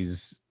realize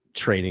he's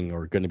training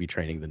or going to be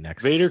training the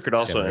next. Vader could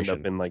also end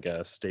up in like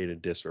a state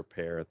of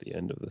disrepair at the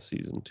end of the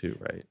season too,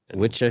 right?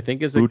 And which I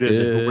think is who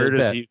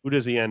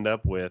does he end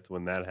up with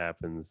when that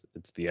happens?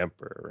 It's the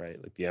Emperor,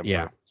 right? Like the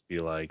Emperor be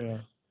like,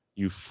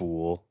 you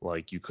fool,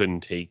 like you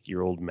couldn't take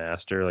your old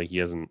master, like he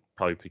hasn't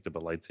probably picked up a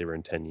lightsaber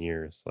in 10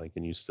 years, like,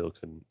 and you still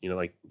couldn't,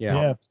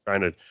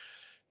 trying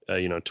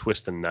to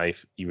twist the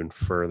knife even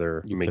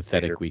further, you make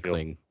pathetic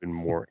weakling even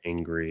more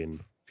angry and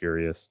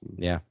furious.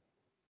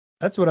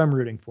 That's what I'm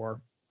rooting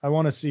for. I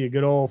want to see a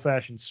good old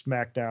fashioned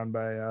smackdown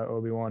by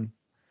Obi-Wan.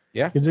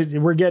 Yeah, because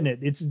we're getting it.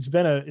 It's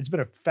been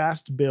a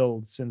fast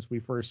build since we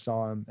first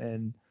saw him,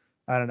 and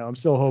I don't know. I'm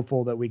still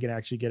hopeful that we can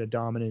actually get a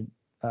dominant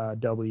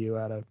W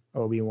out of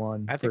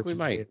Obi-Wan. I think we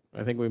might.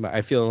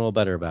 I feel a little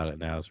better about it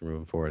now as we're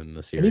moving forward in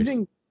the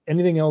series.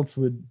 Anything else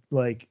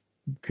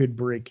could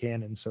break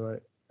canon. So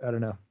I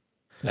don't know.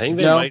 I think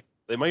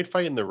they might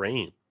fight in the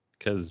rain,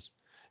 because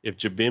if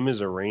Jabim is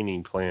a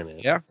raining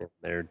planet,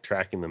 they're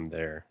tracking them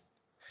there.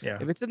 Yeah.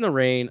 If it's in the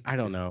rain, I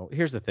don't know.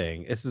 Here's the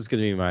thing. This is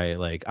going to be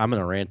my I'm going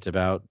to rant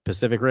about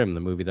Pacific Rim, the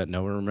movie that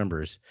no one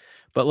remembers.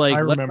 But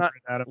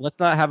let's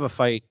not have a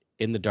fight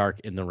in the dark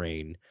in the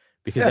rain,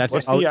 because that's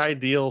what's the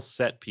ideal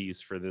set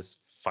piece for this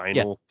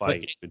final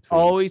fight. It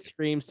always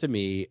screams to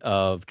me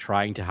of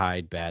trying to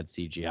hide bad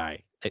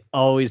CGI. It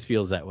always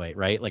feels that way,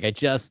 right? Like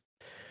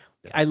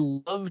I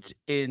loved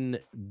in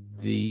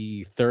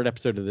the 3rd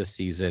episode of this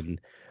season,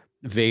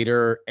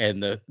 Vader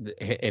and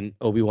and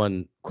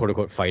Obi-Wan quote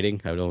unquote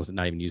fighting. I would almost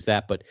not even use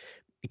that, but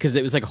because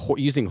it was like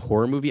using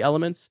horror movie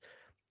elements.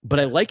 But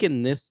I like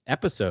in this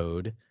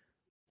episode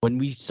when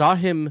we saw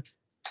him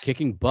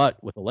kicking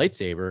butt with a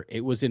lightsaber,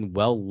 it was in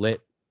well lit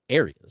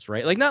areas,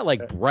 right? Like not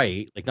like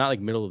bright, like not like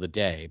middle of the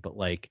day, but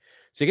like,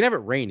 so you can have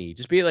it rainy,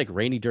 just be like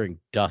rainy during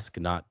dusk,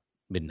 not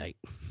midnight.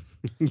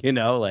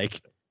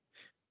 Like,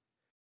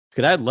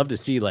 because I'd love to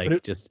see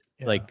like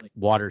like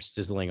water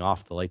sizzling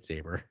off the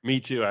lightsaber. Me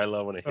too. I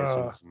love when it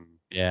hisses.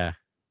 Yeah,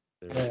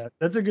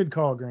 that's a good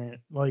call, Grant.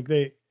 Like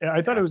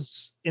I thought it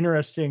was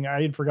interesting.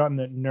 I had forgotten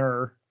that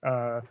Nur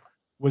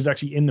was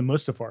actually in the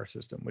Mustafar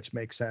system, which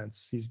makes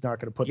sense. He's not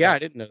going to put. Yeah, I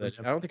didn't know that.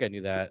 I don't think I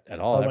knew that at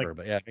all ever.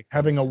 But it makes sense.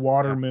 Having a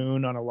water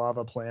moon on a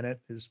lava planet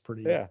is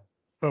pretty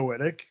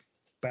poetic,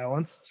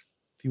 balanced,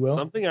 if you will.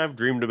 Something I've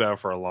dreamed about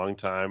for a long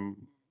time.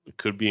 It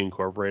could be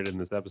incorporated in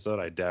this episode.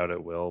 I doubt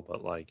it will,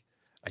 but like,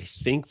 I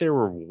think there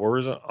were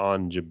wars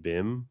on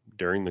Jabim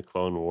during the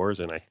Clone Wars,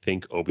 and I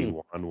think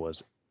Obi-Wan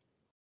was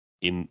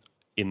in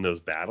those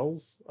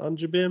battles on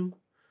Jabim.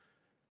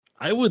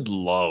 I would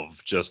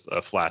love just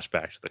a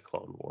flashback to the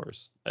Clone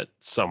Wars at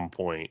some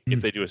point.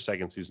 If they do a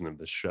second season of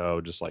the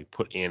show, just like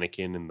put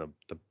Anakin in the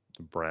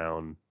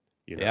brown,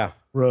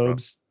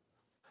 robes.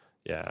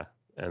 Yeah.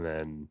 And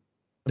then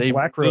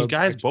those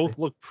guys both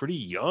look pretty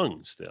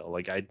young still.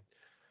 Like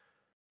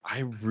I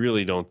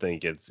really don't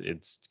think it's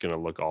going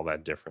to look all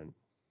that different.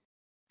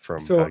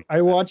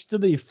 I watched the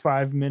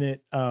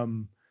 5-minute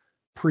prequel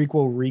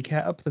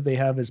recap that they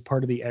have as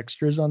part of the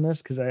extras on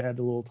this, because I had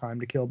a little time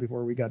to kill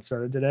before we got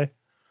started today.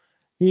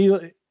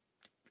 Ewan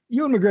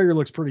McGregor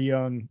looks pretty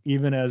young,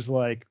 even as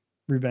like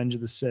Revenge of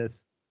the Sith.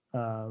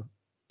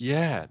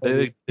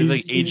 They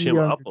age him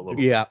up a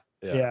little. Yeah.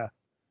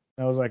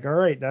 I was like, all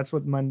right, that's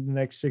what the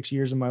next 6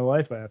 years of my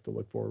life I have to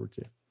look forward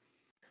to.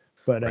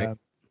 But I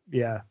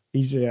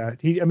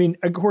mean,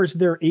 of course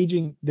they're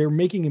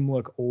making him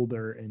look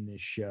older in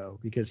this show,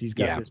 because he's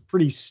got this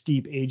pretty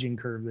steep aging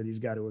curve that he's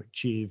got to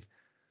achieve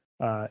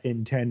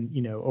in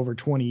 10, over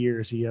 20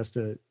 years. He has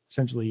to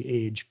essentially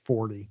age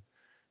 40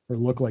 or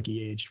look like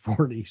he aged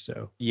 40.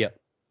 So he's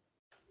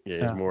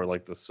more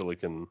like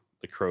the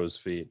crow's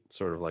feet,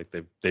 sort of like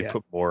they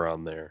put more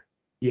on there.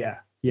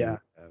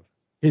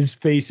 His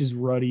face is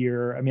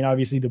ruddier. I mean,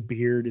 obviously the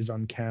beard is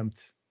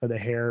unkempt, the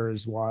hair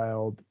is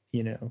wild,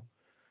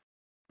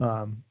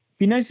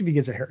 Be nice if he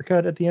gets a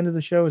haircut at the end of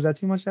the show. Is that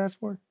too much to ask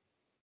for?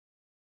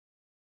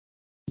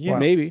 Yeah, Wow.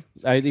 maybe.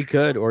 He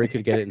could, or he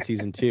could get it in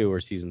season 2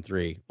 or season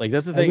 3. Like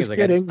that's the I thing was is like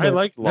kidding, I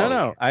like long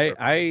no. hair.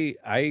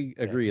 I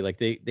agree. Like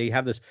they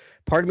have this.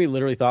 Part of me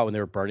literally thought when they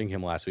were burning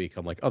him last week,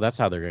 I'm like, oh, that's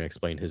how they're going to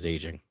explain his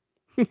aging.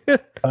 Oh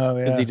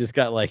Because yeah, he just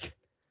got like,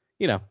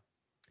 he's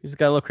just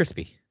got a little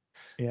crispy.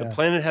 yeah. The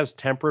planet has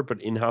temperate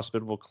but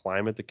inhospitable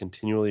climate that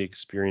continually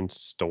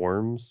experience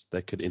storms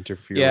that could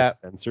interfere with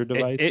sensor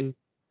devices.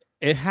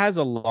 It has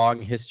a long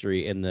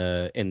history in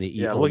the I'm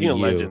looking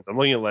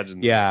at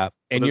Legends. Yeah,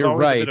 But and there's you're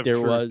always a bit right. of There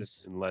truth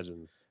was in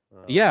Legends.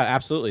 Yeah,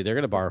 absolutely. They're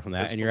going to borrow from that,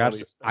 there's and you're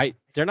plenty absolutely. of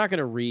stuff. They're not going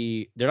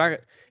to They're not.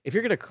 If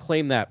you're going to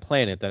claim that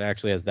planet that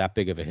actually has that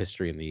big of a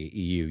history in the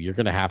EU, you're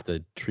going to have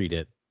to treat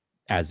it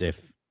as if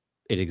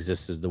it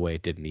exists as the way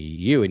it did in the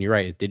EU. And you're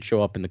right. It did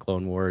show up in the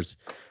Clone Wars,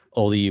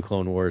 old EU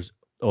Clone Wars.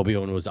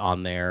 Obi-Wan was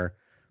on there.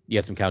 You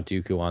had some Count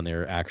Dooku on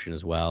their action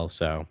as well.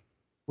 So,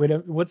 Wait,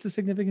 what's the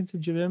significance of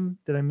Javim?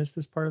 Did I miss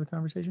this part of the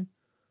conversation?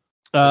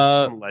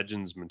 Some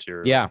Legends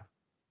material. Yeah,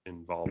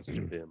 Involves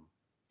Jabim.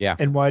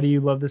 And why do you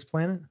love this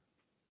planet?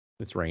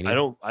 it's raining.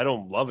 I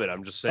don't love it.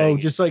 I'm just saying. Oh,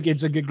 just like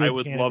it's a good. I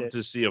would love candidate.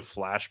 to see a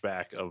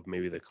flashback of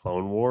maybe the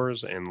Clone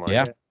Wars and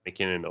like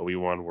Anakin and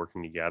Obi-Wan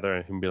working together,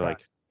 and him be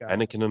like, got it.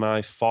 Anakin and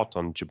I fought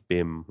on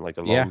Jabim like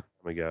a long time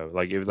ago.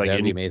 Like if That'd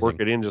and be you amazing. work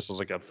it in just as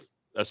like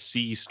a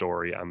C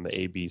story on the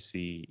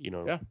ABC,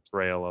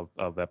 trail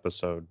of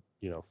episode,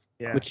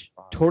 Yeah. Which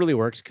totally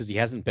works because he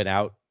hasn't been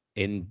out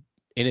in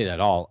it at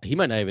all. He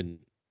might not even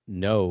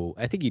know.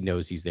 I think he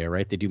knows he's there,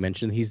 right? They do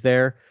mention he's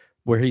there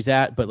where he's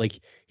at, but like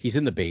he's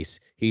in the base.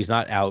 He's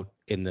not out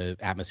in the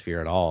atmosphere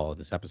at all in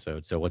this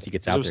episode. So once he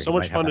gets out It there, was he so might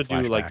much have fun to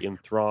that do like flashback. in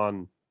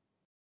Thrawn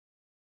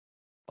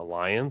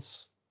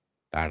Alliance.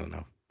 I don't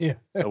know. Yeah.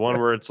 The one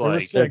where it's There were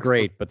like six. They're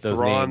great, but those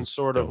Thrawn names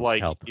sort of don't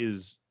like help.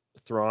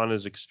 Thrawn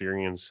is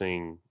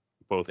experiencing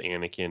both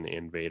Anakin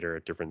and Vader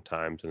at different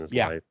times in his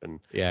Yeah. life, and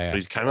Yeah, but yeah.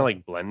 he's kind of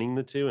like blending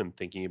the two and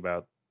thinking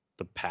about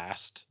the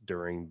past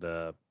during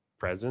the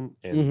present,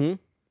 and Mm-hmm.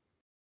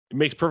 it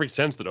makes perfect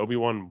sense that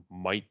Obi-Wan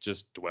might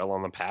just dwell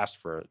on the past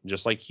for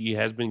just like he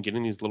has been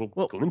getting these little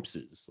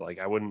glimpses. Like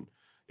it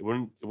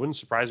wouldn't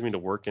surprise me to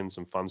work in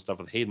some fun stuff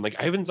with Hayden. Like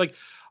I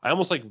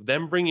almost like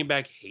them bringing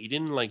back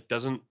Hayden like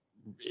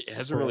it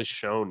hasn't really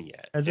shown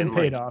yet. Hasn't And,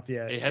 paid like, off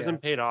yet. It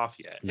hasn't paid off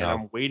yet. No. And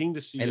I'm waiting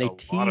to see And they a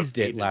lot of teased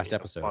it Hayden last in a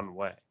episode. fun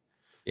way.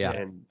 Yeah.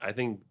 And I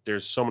think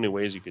there's so many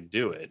ways you could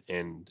do it,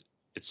 and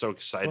it's so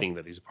exciting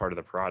that he's a part of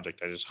the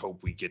project. I just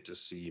hope we get to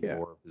see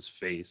more of his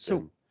face.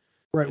 So-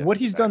 Right. Yeah, What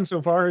he's exactly. done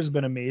so far has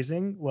been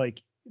amazing.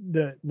 Like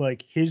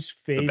his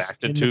face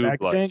Bacta in the tube,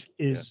 back like, tank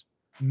is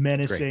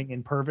menacing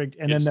and perfect.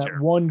 And It's then that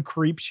terrible. one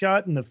creep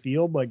shot in the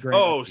field, like great.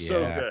 Oh,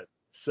 so Yeah. good.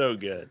 So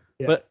good.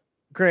 Yeah. But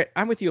Grant,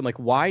 I'm with you. I'm like,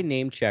 why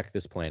name check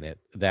this planet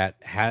that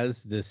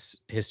has this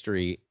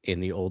history in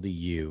the old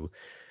EU?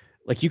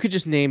 Like, you could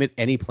just name it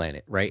any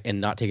planet, right,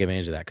 and not take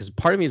advantage of that. Because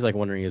part of me is like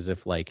wondering is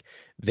if like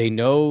they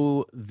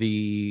know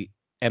the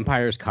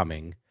Empire's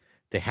coming,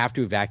 they have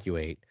to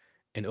evacuate,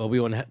 and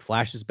Obi-Wan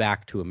flashes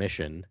back to a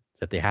mission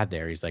that they had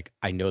there. He's like,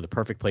 I know the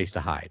perfect place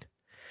to hide,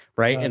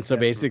 right? And so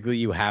Okay. basically,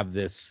 you have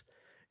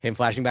him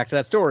flashing back to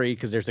that story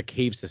because there's a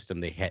cave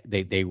system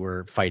they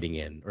were fighting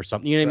in or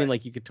something. You know what I mean?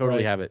 Like you could totally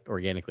Right. have it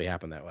organically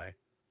happen that way.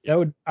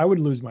 I would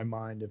lose my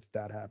mind if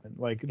that happened.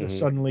 Like Mhm.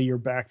 suddenly you're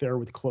back there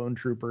with clone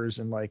troopers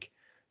and like,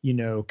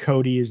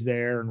 Cody is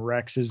there and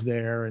Rex is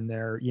there and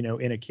they're,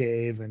 in a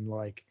cave and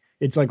like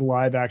it's like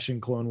live action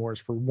Clone Wars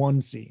for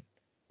one scene.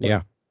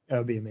 Yeah. That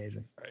would be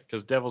amazing. Right.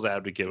 Because Devil's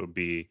Advocate would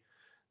be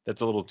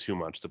that's a little too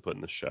much to put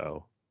in the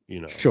show,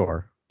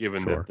 Sure.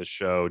 given sure. that the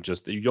show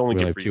just you only We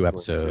get only have 2 brief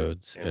glimpses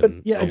episodes, and But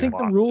and yeah, I there's a think the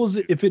lot to rules,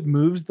 do. if it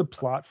moves the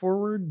plot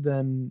forward,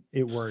 then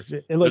it works.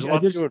 Like, There's a lot I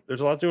just- to do.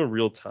 There's a lot to do in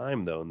real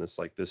time though in this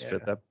Yeah.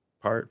 fifth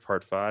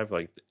part 5.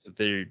 Like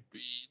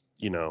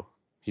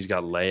he's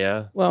got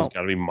Leia. Well- He's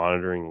got to be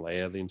monitoring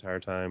Leia the entire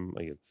time.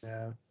 Like it's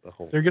Yeah. the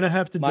whole. They're gonna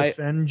have to My-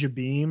 defend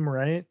Jabim,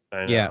 right?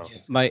 I Yeah. know.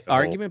 My the whole-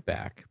 argument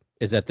back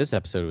is that this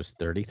episode was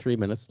 33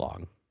 minutes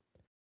long.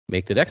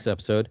 Make the next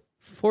episode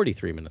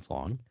 43 minutes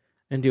long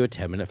and do a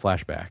 10-minute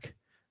flashback.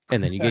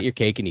 And then you get your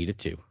cake and eat it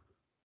too.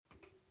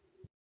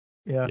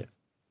 Yeah. Yeah.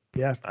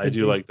 Yeah. I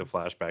do like the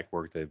flashback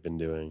work they've been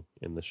doing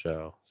in the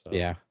show. So.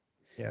 Yeah.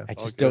 Yeah. I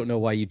all just good. don't know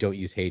why you don't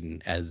use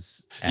Hayden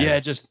as Yeah,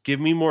 just give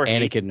me more Anakin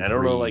Hayden. I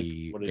don't know like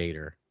what it,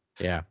 Vader.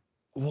 Yeah.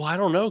 well, I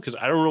don't know because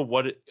I don't know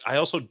what it, I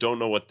also don't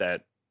know what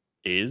that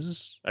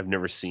is. I've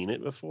never seen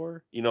it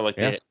before. Yeah.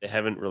 They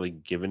haven't really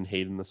given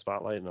Hayden the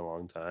spotlight in a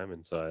long time,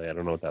 and so I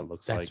don't know what that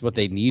looks like. That's what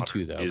they need modern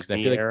to though. 'Cause I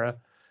Disney feel like era.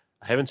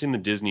 I haven't seen the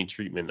Disney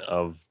treatment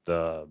of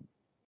the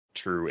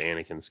true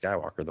Anakin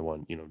Skywalker, the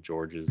one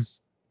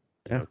George's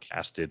Yeah.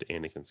 casted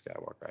Anakin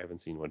Skywalker. I haven't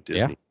seen what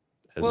Yeah. Disney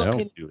has Well,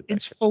 to do with that.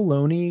 It's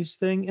Filoni's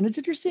thing, and it's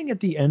interesting at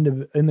the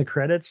end in the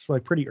credits,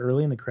 like pretty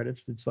early in the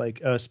credits, it's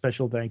like a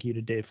special thank you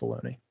to Dave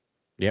Filoni,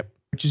 Yep.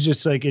 which is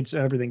just like it's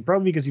everything.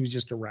 Probably because he was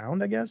just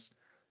around, I guess.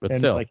 But and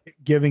still, like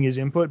giving his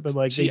input. But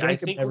like, See, they I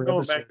rank him think we're every going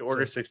episode, back to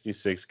Order so-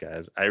 66,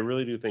 guys. I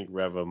really do think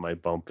Reva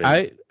might bump into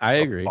I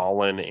a agree.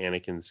 fallen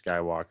Anakin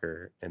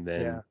Skywalker and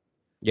then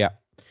Yeah.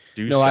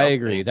 do No, I something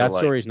agree. to, That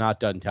like, story's not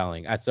done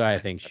telling. That's why I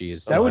think she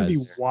is. That would be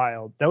has-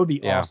 wild. That would be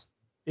Yeah. awesome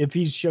if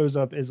he shows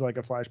up as like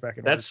a flashback.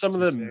 In That's some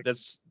Order of the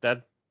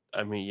 66.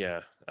 I mean,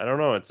 yeah. I don't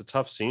know. It's a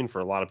tough scene for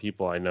a lot of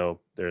people. I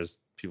know there's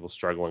people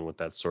struggling with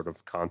that sort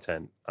of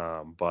content.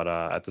 But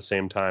at the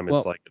same time, it's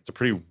Well- like it's a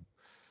pretty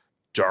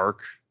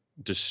dark,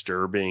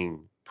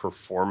 disturbing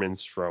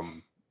performance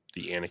from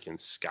the Anakin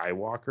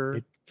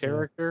Skywalker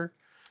character.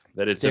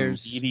 That it's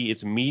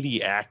There's-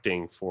 meaty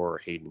acting for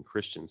Hayden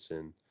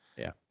Christensen.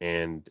 Yeah.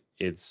 And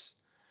it's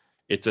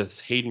a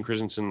Hayden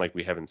Christensen like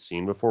we haven't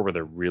seen before, where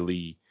they're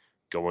really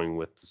going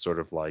with the sort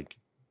of like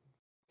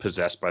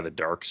possessed by the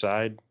dark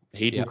side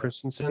Hayden Yeah.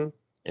 Christensen,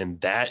 and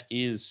that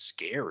is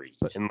scary.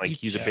 But And like you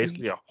he's treat-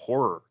 basically a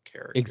horror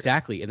character.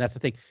 Exactly, and that's the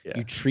thing. Yeah.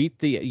 You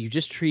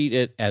just treat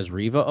it as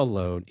Reva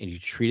alone, and you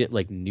treat it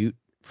like Newt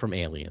from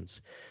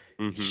Aliens.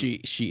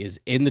 Mhm. She is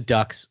in the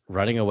ducks,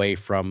 running away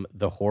from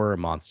the horror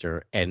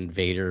monster, and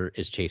Vader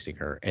is chasing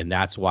her, and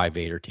that's why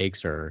Vader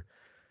takes her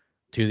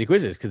to the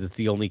Inquisitors, because it's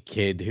the only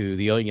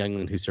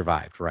youngling who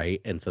survived,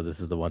 right? And so this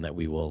is the one that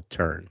we will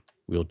change,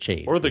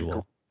 Or we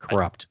will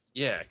corrupt.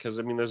 Yeah, because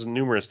I mean, there's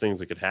numerous things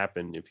that could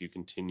happen if you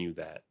continue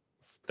that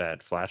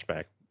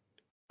flashback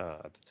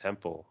at the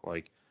temple.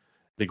 Like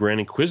the Grand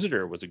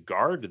Inquisitor was a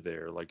guard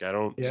there. Like I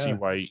don't see Yeah.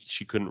 why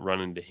she couldn't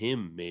run into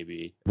him.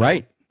 Maybe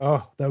Right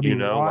Oh, that would You be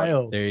know, like,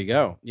 wild. there, you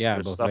go. Yeah,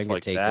 there's both stuff men get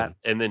like taken. that.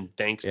 And then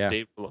thanks Yeah.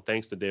 to Dave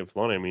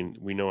Filoni. I mean,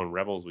 we know in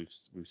Rebels we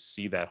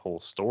see that whole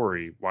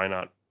story. Why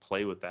not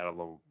play with that a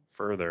little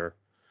further?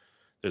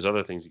 There's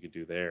other things you could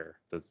do there.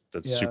 That's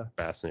Yeah. super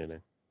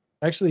fascinating.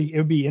 Actually, it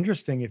would be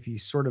interesting if you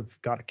sort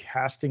of got a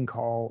casting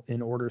call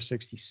in Order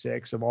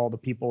 66 of all the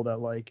people that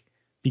like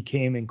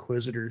became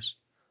Inquisitors.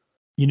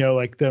 You know,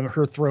 like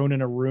her thrown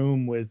in a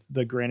room with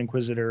the Grand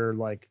Inquisitor.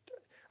 Like,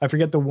 I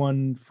forget the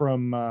one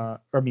from.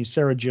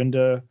 Sarah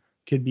Junda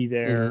could be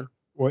there,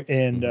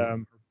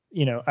 and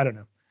you know, I don't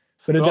know,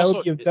 but that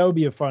also- would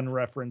be a fun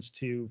reference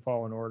to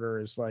Fallen Order,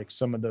 is like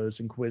some of those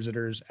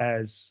Inquisitors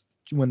as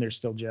when they're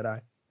still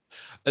Jedi.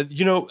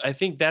 You know, I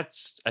think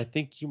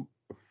you,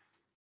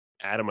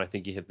 Adam, I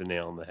think you hit the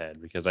nail on the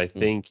head, because I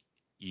think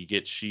you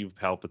get Sheev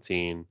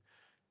Palpatine.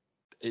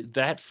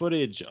 That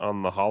footage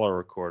on the holo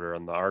recorder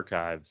on the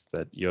archives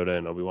that Yoda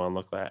and Obi-Wan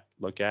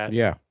look at.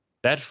 Yeah.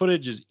 That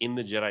footage is in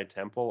the Jedi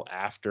Temple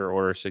after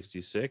Order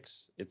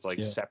 66. It's like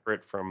Yeah.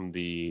 separate from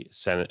the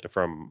Senate,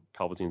 from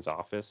Palpatine's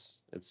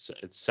office. It's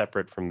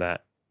separate from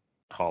that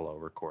holo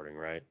recording,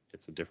 right?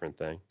 It's a different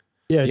thing.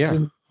 Yeah,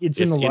 Yeah. it's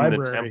in the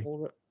library.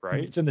 temple,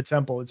 right? It's in the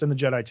temple. It's in the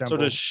Jedi temple. So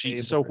does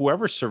she? So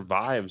whoever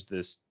survives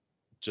this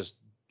just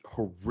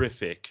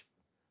horrific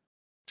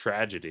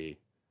tragedy,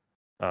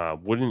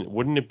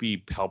 wouldn't it be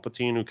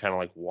Palpatine who kind of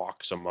like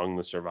walks among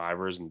the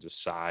survivors and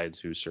decides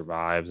who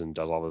survives and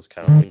does all this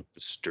kind of like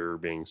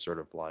disturbing sort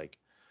of like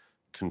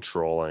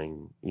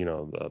controlling, you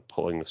know, the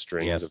pulling the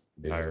strings Yes. of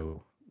the entire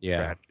Yeah.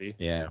 tragedy?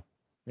 Yeah.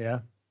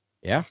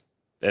 Yeah.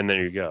 And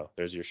there you go.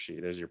 There's your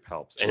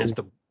Palps, and it's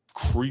the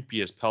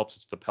creepiest Palps.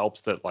 It's the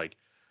Palps that like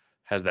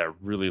has that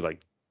really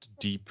like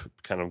deep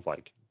kind of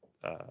like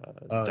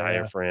yeah.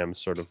 diaphragm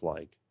sort of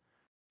like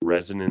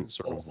resonant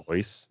sort of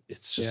voice.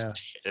 It's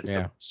just it's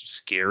Yeah. the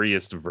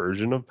scariest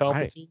version of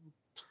Palpatine.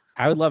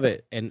 I would love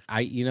it, and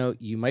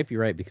you might be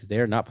right, because they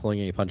are not pulling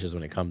any punches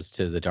when it comes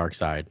to the dark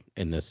side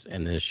in this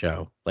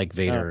show. Like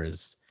Vader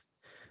is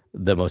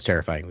the most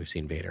terrifying we've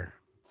seen Vader.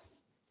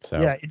 So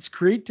Yeah, it's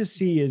great to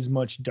see as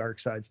much dark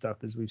side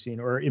stuff as we've seen,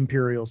 or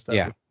Imperial stuff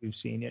Yeah. as we've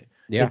seen it.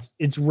 Yeah.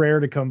 It's rare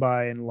to come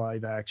by in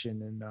live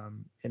action,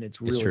 and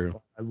it's really true.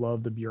 fun. I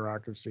love the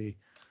bureaucracy.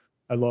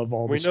 I love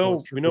all We the know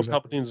stormtroopers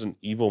out there. Palpatine's an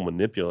evil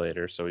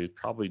manipulator, so he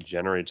probably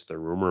generates the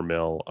rumor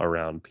mill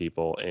around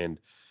people. And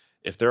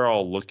if they're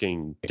all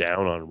looking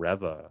down on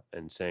Reva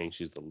and saying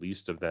she's the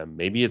least of them,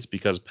 maybe it's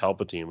because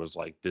Palpatine was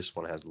like, this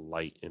one has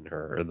light in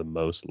her, or the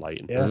most light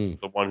in her, Yeah.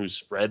 the one who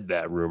spread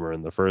that rumor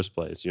in the first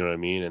place. You know what I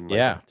mean? And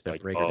to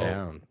like, break her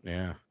down.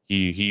 Yeah.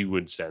 he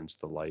would sense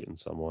the light in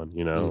someone.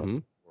 You know.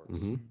 Mhm.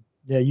 Mhm.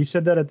 Yeah, you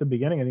said that at the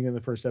beginning, I think, in the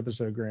first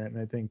episode, Grant,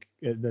 and I think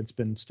that's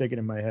been sticking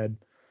in my head.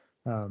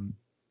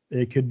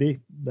 It could be.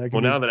 That could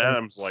Well, be now that fun.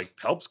 Adam's like,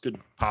 Palps could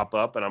pop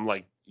up, and I'm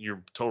like,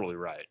 you're totally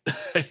right.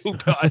 I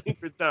think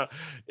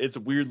it's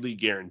weirdly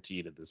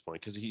guaranteed at this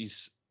point, because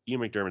Ian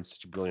McDermott's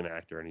such a brilliant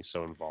actor, and he's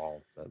so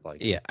involved that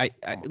like Yeah, I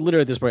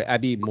literally at this point,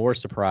 I'd be more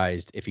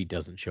surprised if he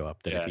doesn't show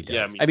up than if he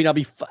Yeah, does. me I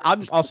mean,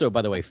 I'm also,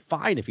 by the way,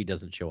 fine if he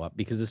doesn't show up,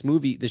 because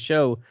the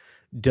show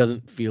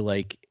doesn't feel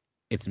like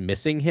it's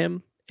missing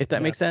him, if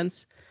that makes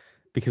sense,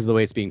 because of the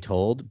way it's being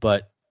told.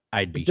 But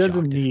I'd be It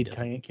doesn't shocked if he need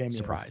doesn't. cameos.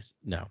 Surprise.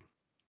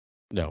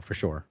 No, for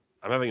sure.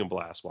 I'm having a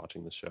blast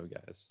watching the show,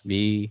 guys.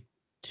 Me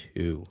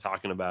too.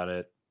 Talking about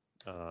it,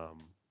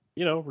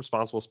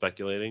 responsible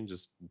speculating,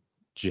 just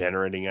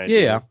generating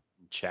ideas, Yeah.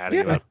 chatting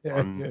Yeah. about Yeah,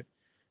 fun yeah.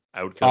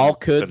 outcomes. All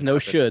coulds, could no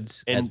happen.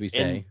 shoulds, as And- we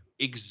say. and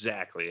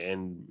exactly,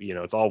 and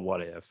it's all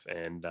what if,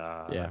 and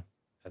Yeah.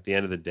 at the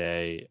end of the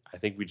day, I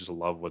think we just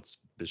love what's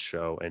this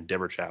show, and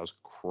Deborah Chow's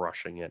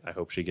crushing it. I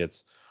hope she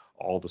gets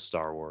all the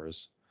Star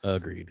Wars.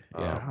 Agreed.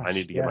 Yeah. I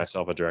need to get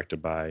myself a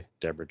Directed by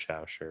Deborah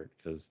Chow shirt,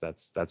 because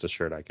that's a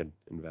shirt I could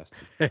invest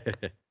in.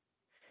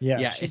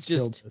 Yeah, it's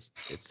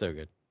so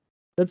good.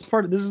 That's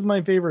this is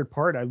my favorite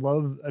part.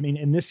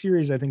 And this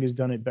series I think has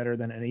done it better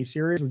than any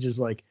series, which is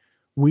like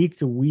week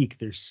to week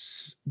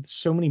there's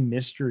so many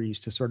mysteries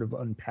to sort of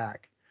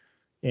unpack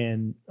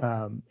and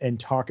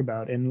talk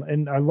about,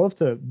 and I love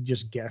to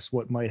just guess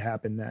what might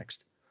happen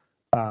next,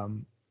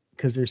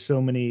 because there's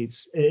so many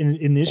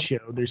in this show,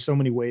 there's so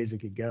many ways it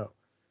could go,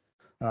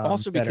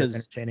 also because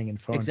entertaining and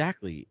fun.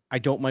 Exactly. I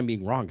don't mind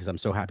being wrong because I'm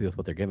so happy with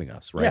what they're giving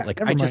us, right? Yeah,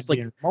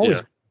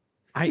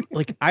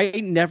 like I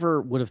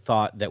never would have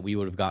thought that we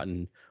would have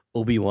gotten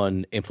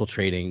Obi-Wan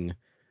infiltrating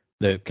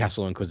the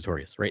Castle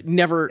Inquisitorius, right?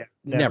 Never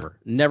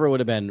would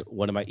have been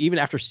one of my, even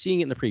after seeing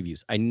it in the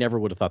previews, I never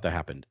would have thought that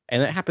happened.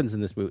 And it happens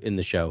in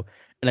the show,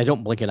 and I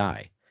don't blink an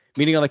eye.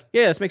 Meaning I'm like,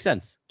 yeah, this makes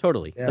sense.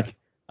 Totally. Yeah. Like,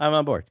 I'm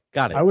on board.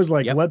 Got it. I was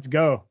like, let's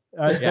go.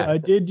 I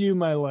did do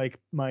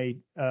my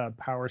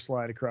power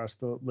slide across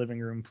the living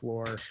room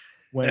floor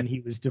when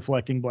he was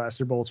deflecting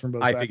blaster bolts from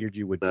both sides. I figured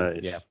you would.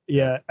 Nice.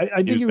 Yeah.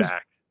 I think he was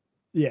back.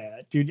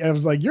 Yeah, dude. I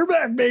was like, you're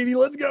back, baby.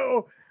 Let's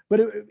go. But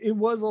it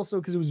was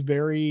also because it was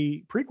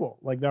very prequel.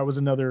 Like that was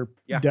another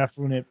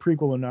definite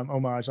prequel and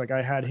homage. Like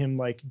I had him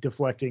like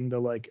deflecting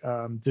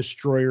the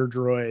destroyer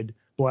droid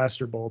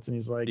blaster bolts, and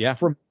he's like,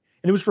 and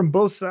it was from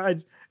both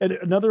sides. And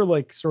another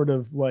like sort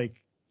of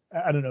like,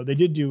 I don't know, they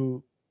did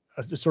do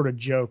a sort of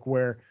joke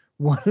where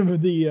one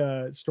of the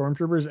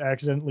stormtroopers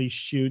accidentally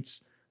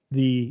shoots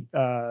the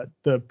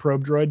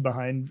probe droid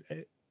behind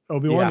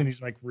Obi-Wan, and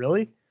he's like,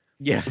 really?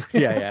 Yeah.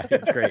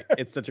 It's great.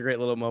 It's such a great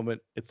little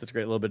moment. It's such a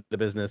great little bit of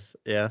business.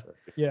 Yeah.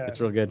 It's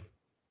real good.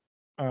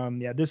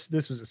 This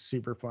was a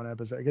super fun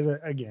episode because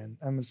again,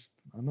 I'm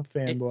a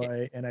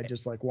fanboy and I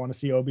just like want to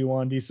see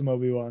Obi-Wan do some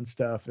Obi-Wan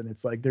stuff, and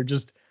it's like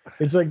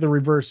it's like the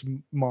reverse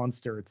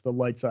monster. It's the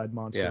light side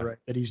monster, right?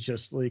 That he's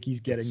just like he's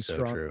getting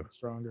stronger and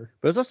stronger.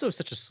 But it's also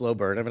such a slow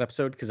burn of an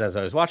episode because as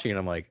I was watching it,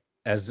 I'm like,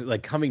 as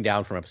like coming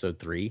down from episode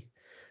 3.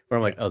 Where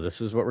I'm like, oh,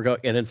 this is what we're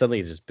going, and then suddenly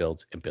it just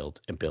builds and builds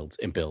and builds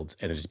and builds,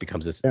 and it just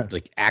becomes this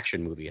like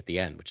action movie at the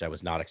end, which I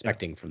was not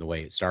expecting from the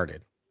way it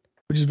started.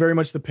 Which is very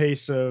much the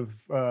pace of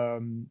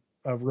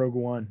Rogue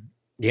One.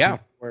 Yeah,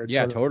 where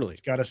it's totally.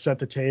 It's got to set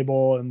the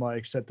table and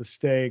like set the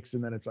stakes,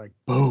 and then it's like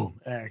boom,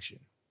 action.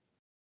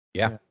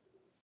 Yeah.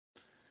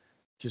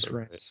 Just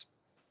ramps.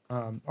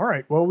 All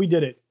right, well, we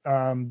did it.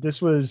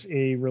 This was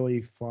a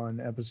really fun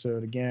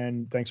episode.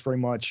 Again, thanks very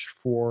much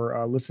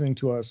for listening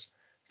to us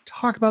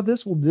talk about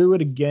this. We'll do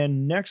it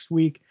again next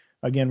week.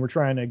 Again, we're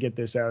trying to get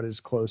this out as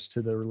close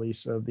to the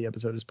release of the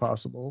episode as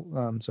possible,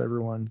 so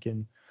everyone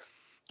can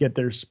get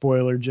their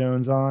spoiler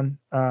Jones on.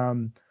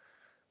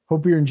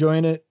 Hope you're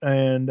enjoying it,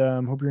 and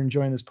hope you're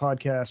enjoying this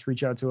podcast.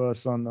 Reach out to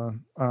us on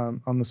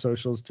the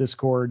socials.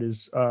 Discord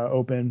is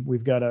open.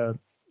 We've got a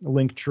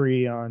link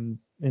tree on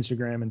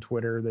Instagram and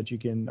Twitter that you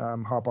can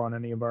hop on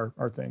any of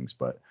our things.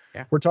 But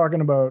we're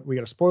talking about, we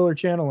got a spoiler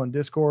channel on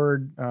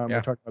Discord.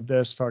 We're talking about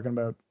this, talking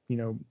about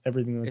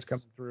everything that's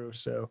coming through.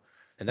 So,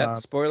 and that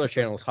spoiler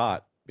channel is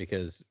hot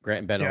because Grant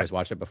and Ben always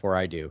watch it before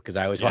I do, because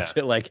I always watch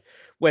it like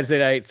Wednesday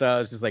night. So I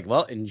was just like,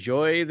 well,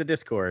 enjoy the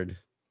Discord.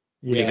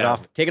 Take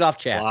it off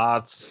chat.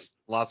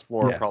 Lots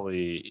more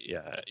probably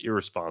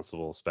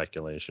irresponsible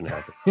speculation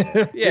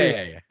happening.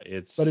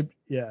 It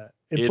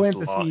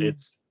plants a seed.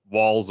 It's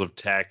walls of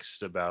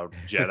text about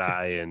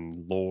Jedi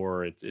and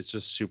lore. It's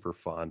just super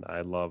fun.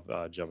 I love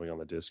jumping on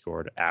the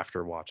Discord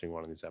after watching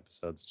one of these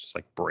episodes, just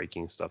like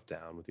breaking stuff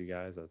down with you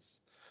guys.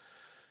 That's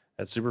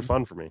super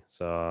fun for me.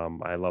 So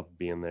I love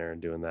being there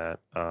and doing that.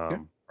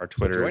 Our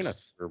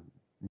Twitters are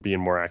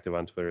being more active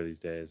on Twitter these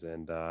days,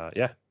 and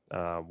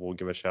we'll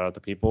give a shout out to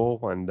people,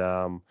 and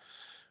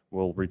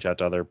we'll reach out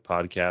to other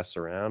podcasts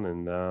around,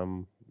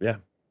 and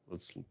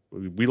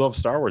we love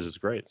Star Wars. It's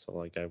great. So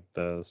like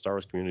the Star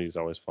Wars community is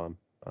always fun.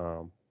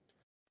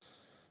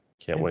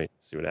 Can't wait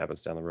to see what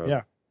happens down the road.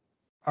 Yeah,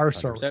 our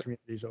Star Wars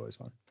community is always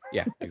fun.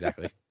 Yeah,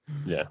 exactly.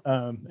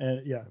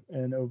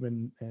 And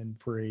open and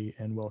free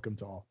and welcome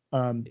to all.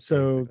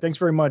 So thanks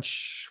very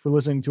much for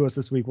listening to us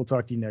this week. We'll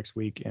talk to you next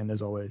week, and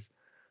as always,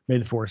 may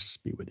the Force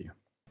be with you.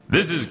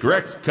 This is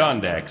Grex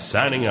Kondak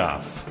signing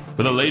off.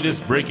 For the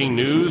latest breaking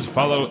news,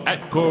 follow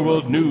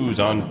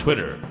 @CoreWorldNews on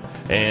Twitter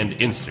and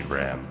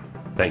Instagram.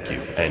 Thank you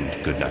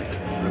and good night.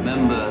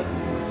 Remember,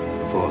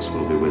 the Force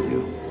will be with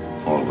you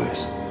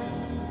always.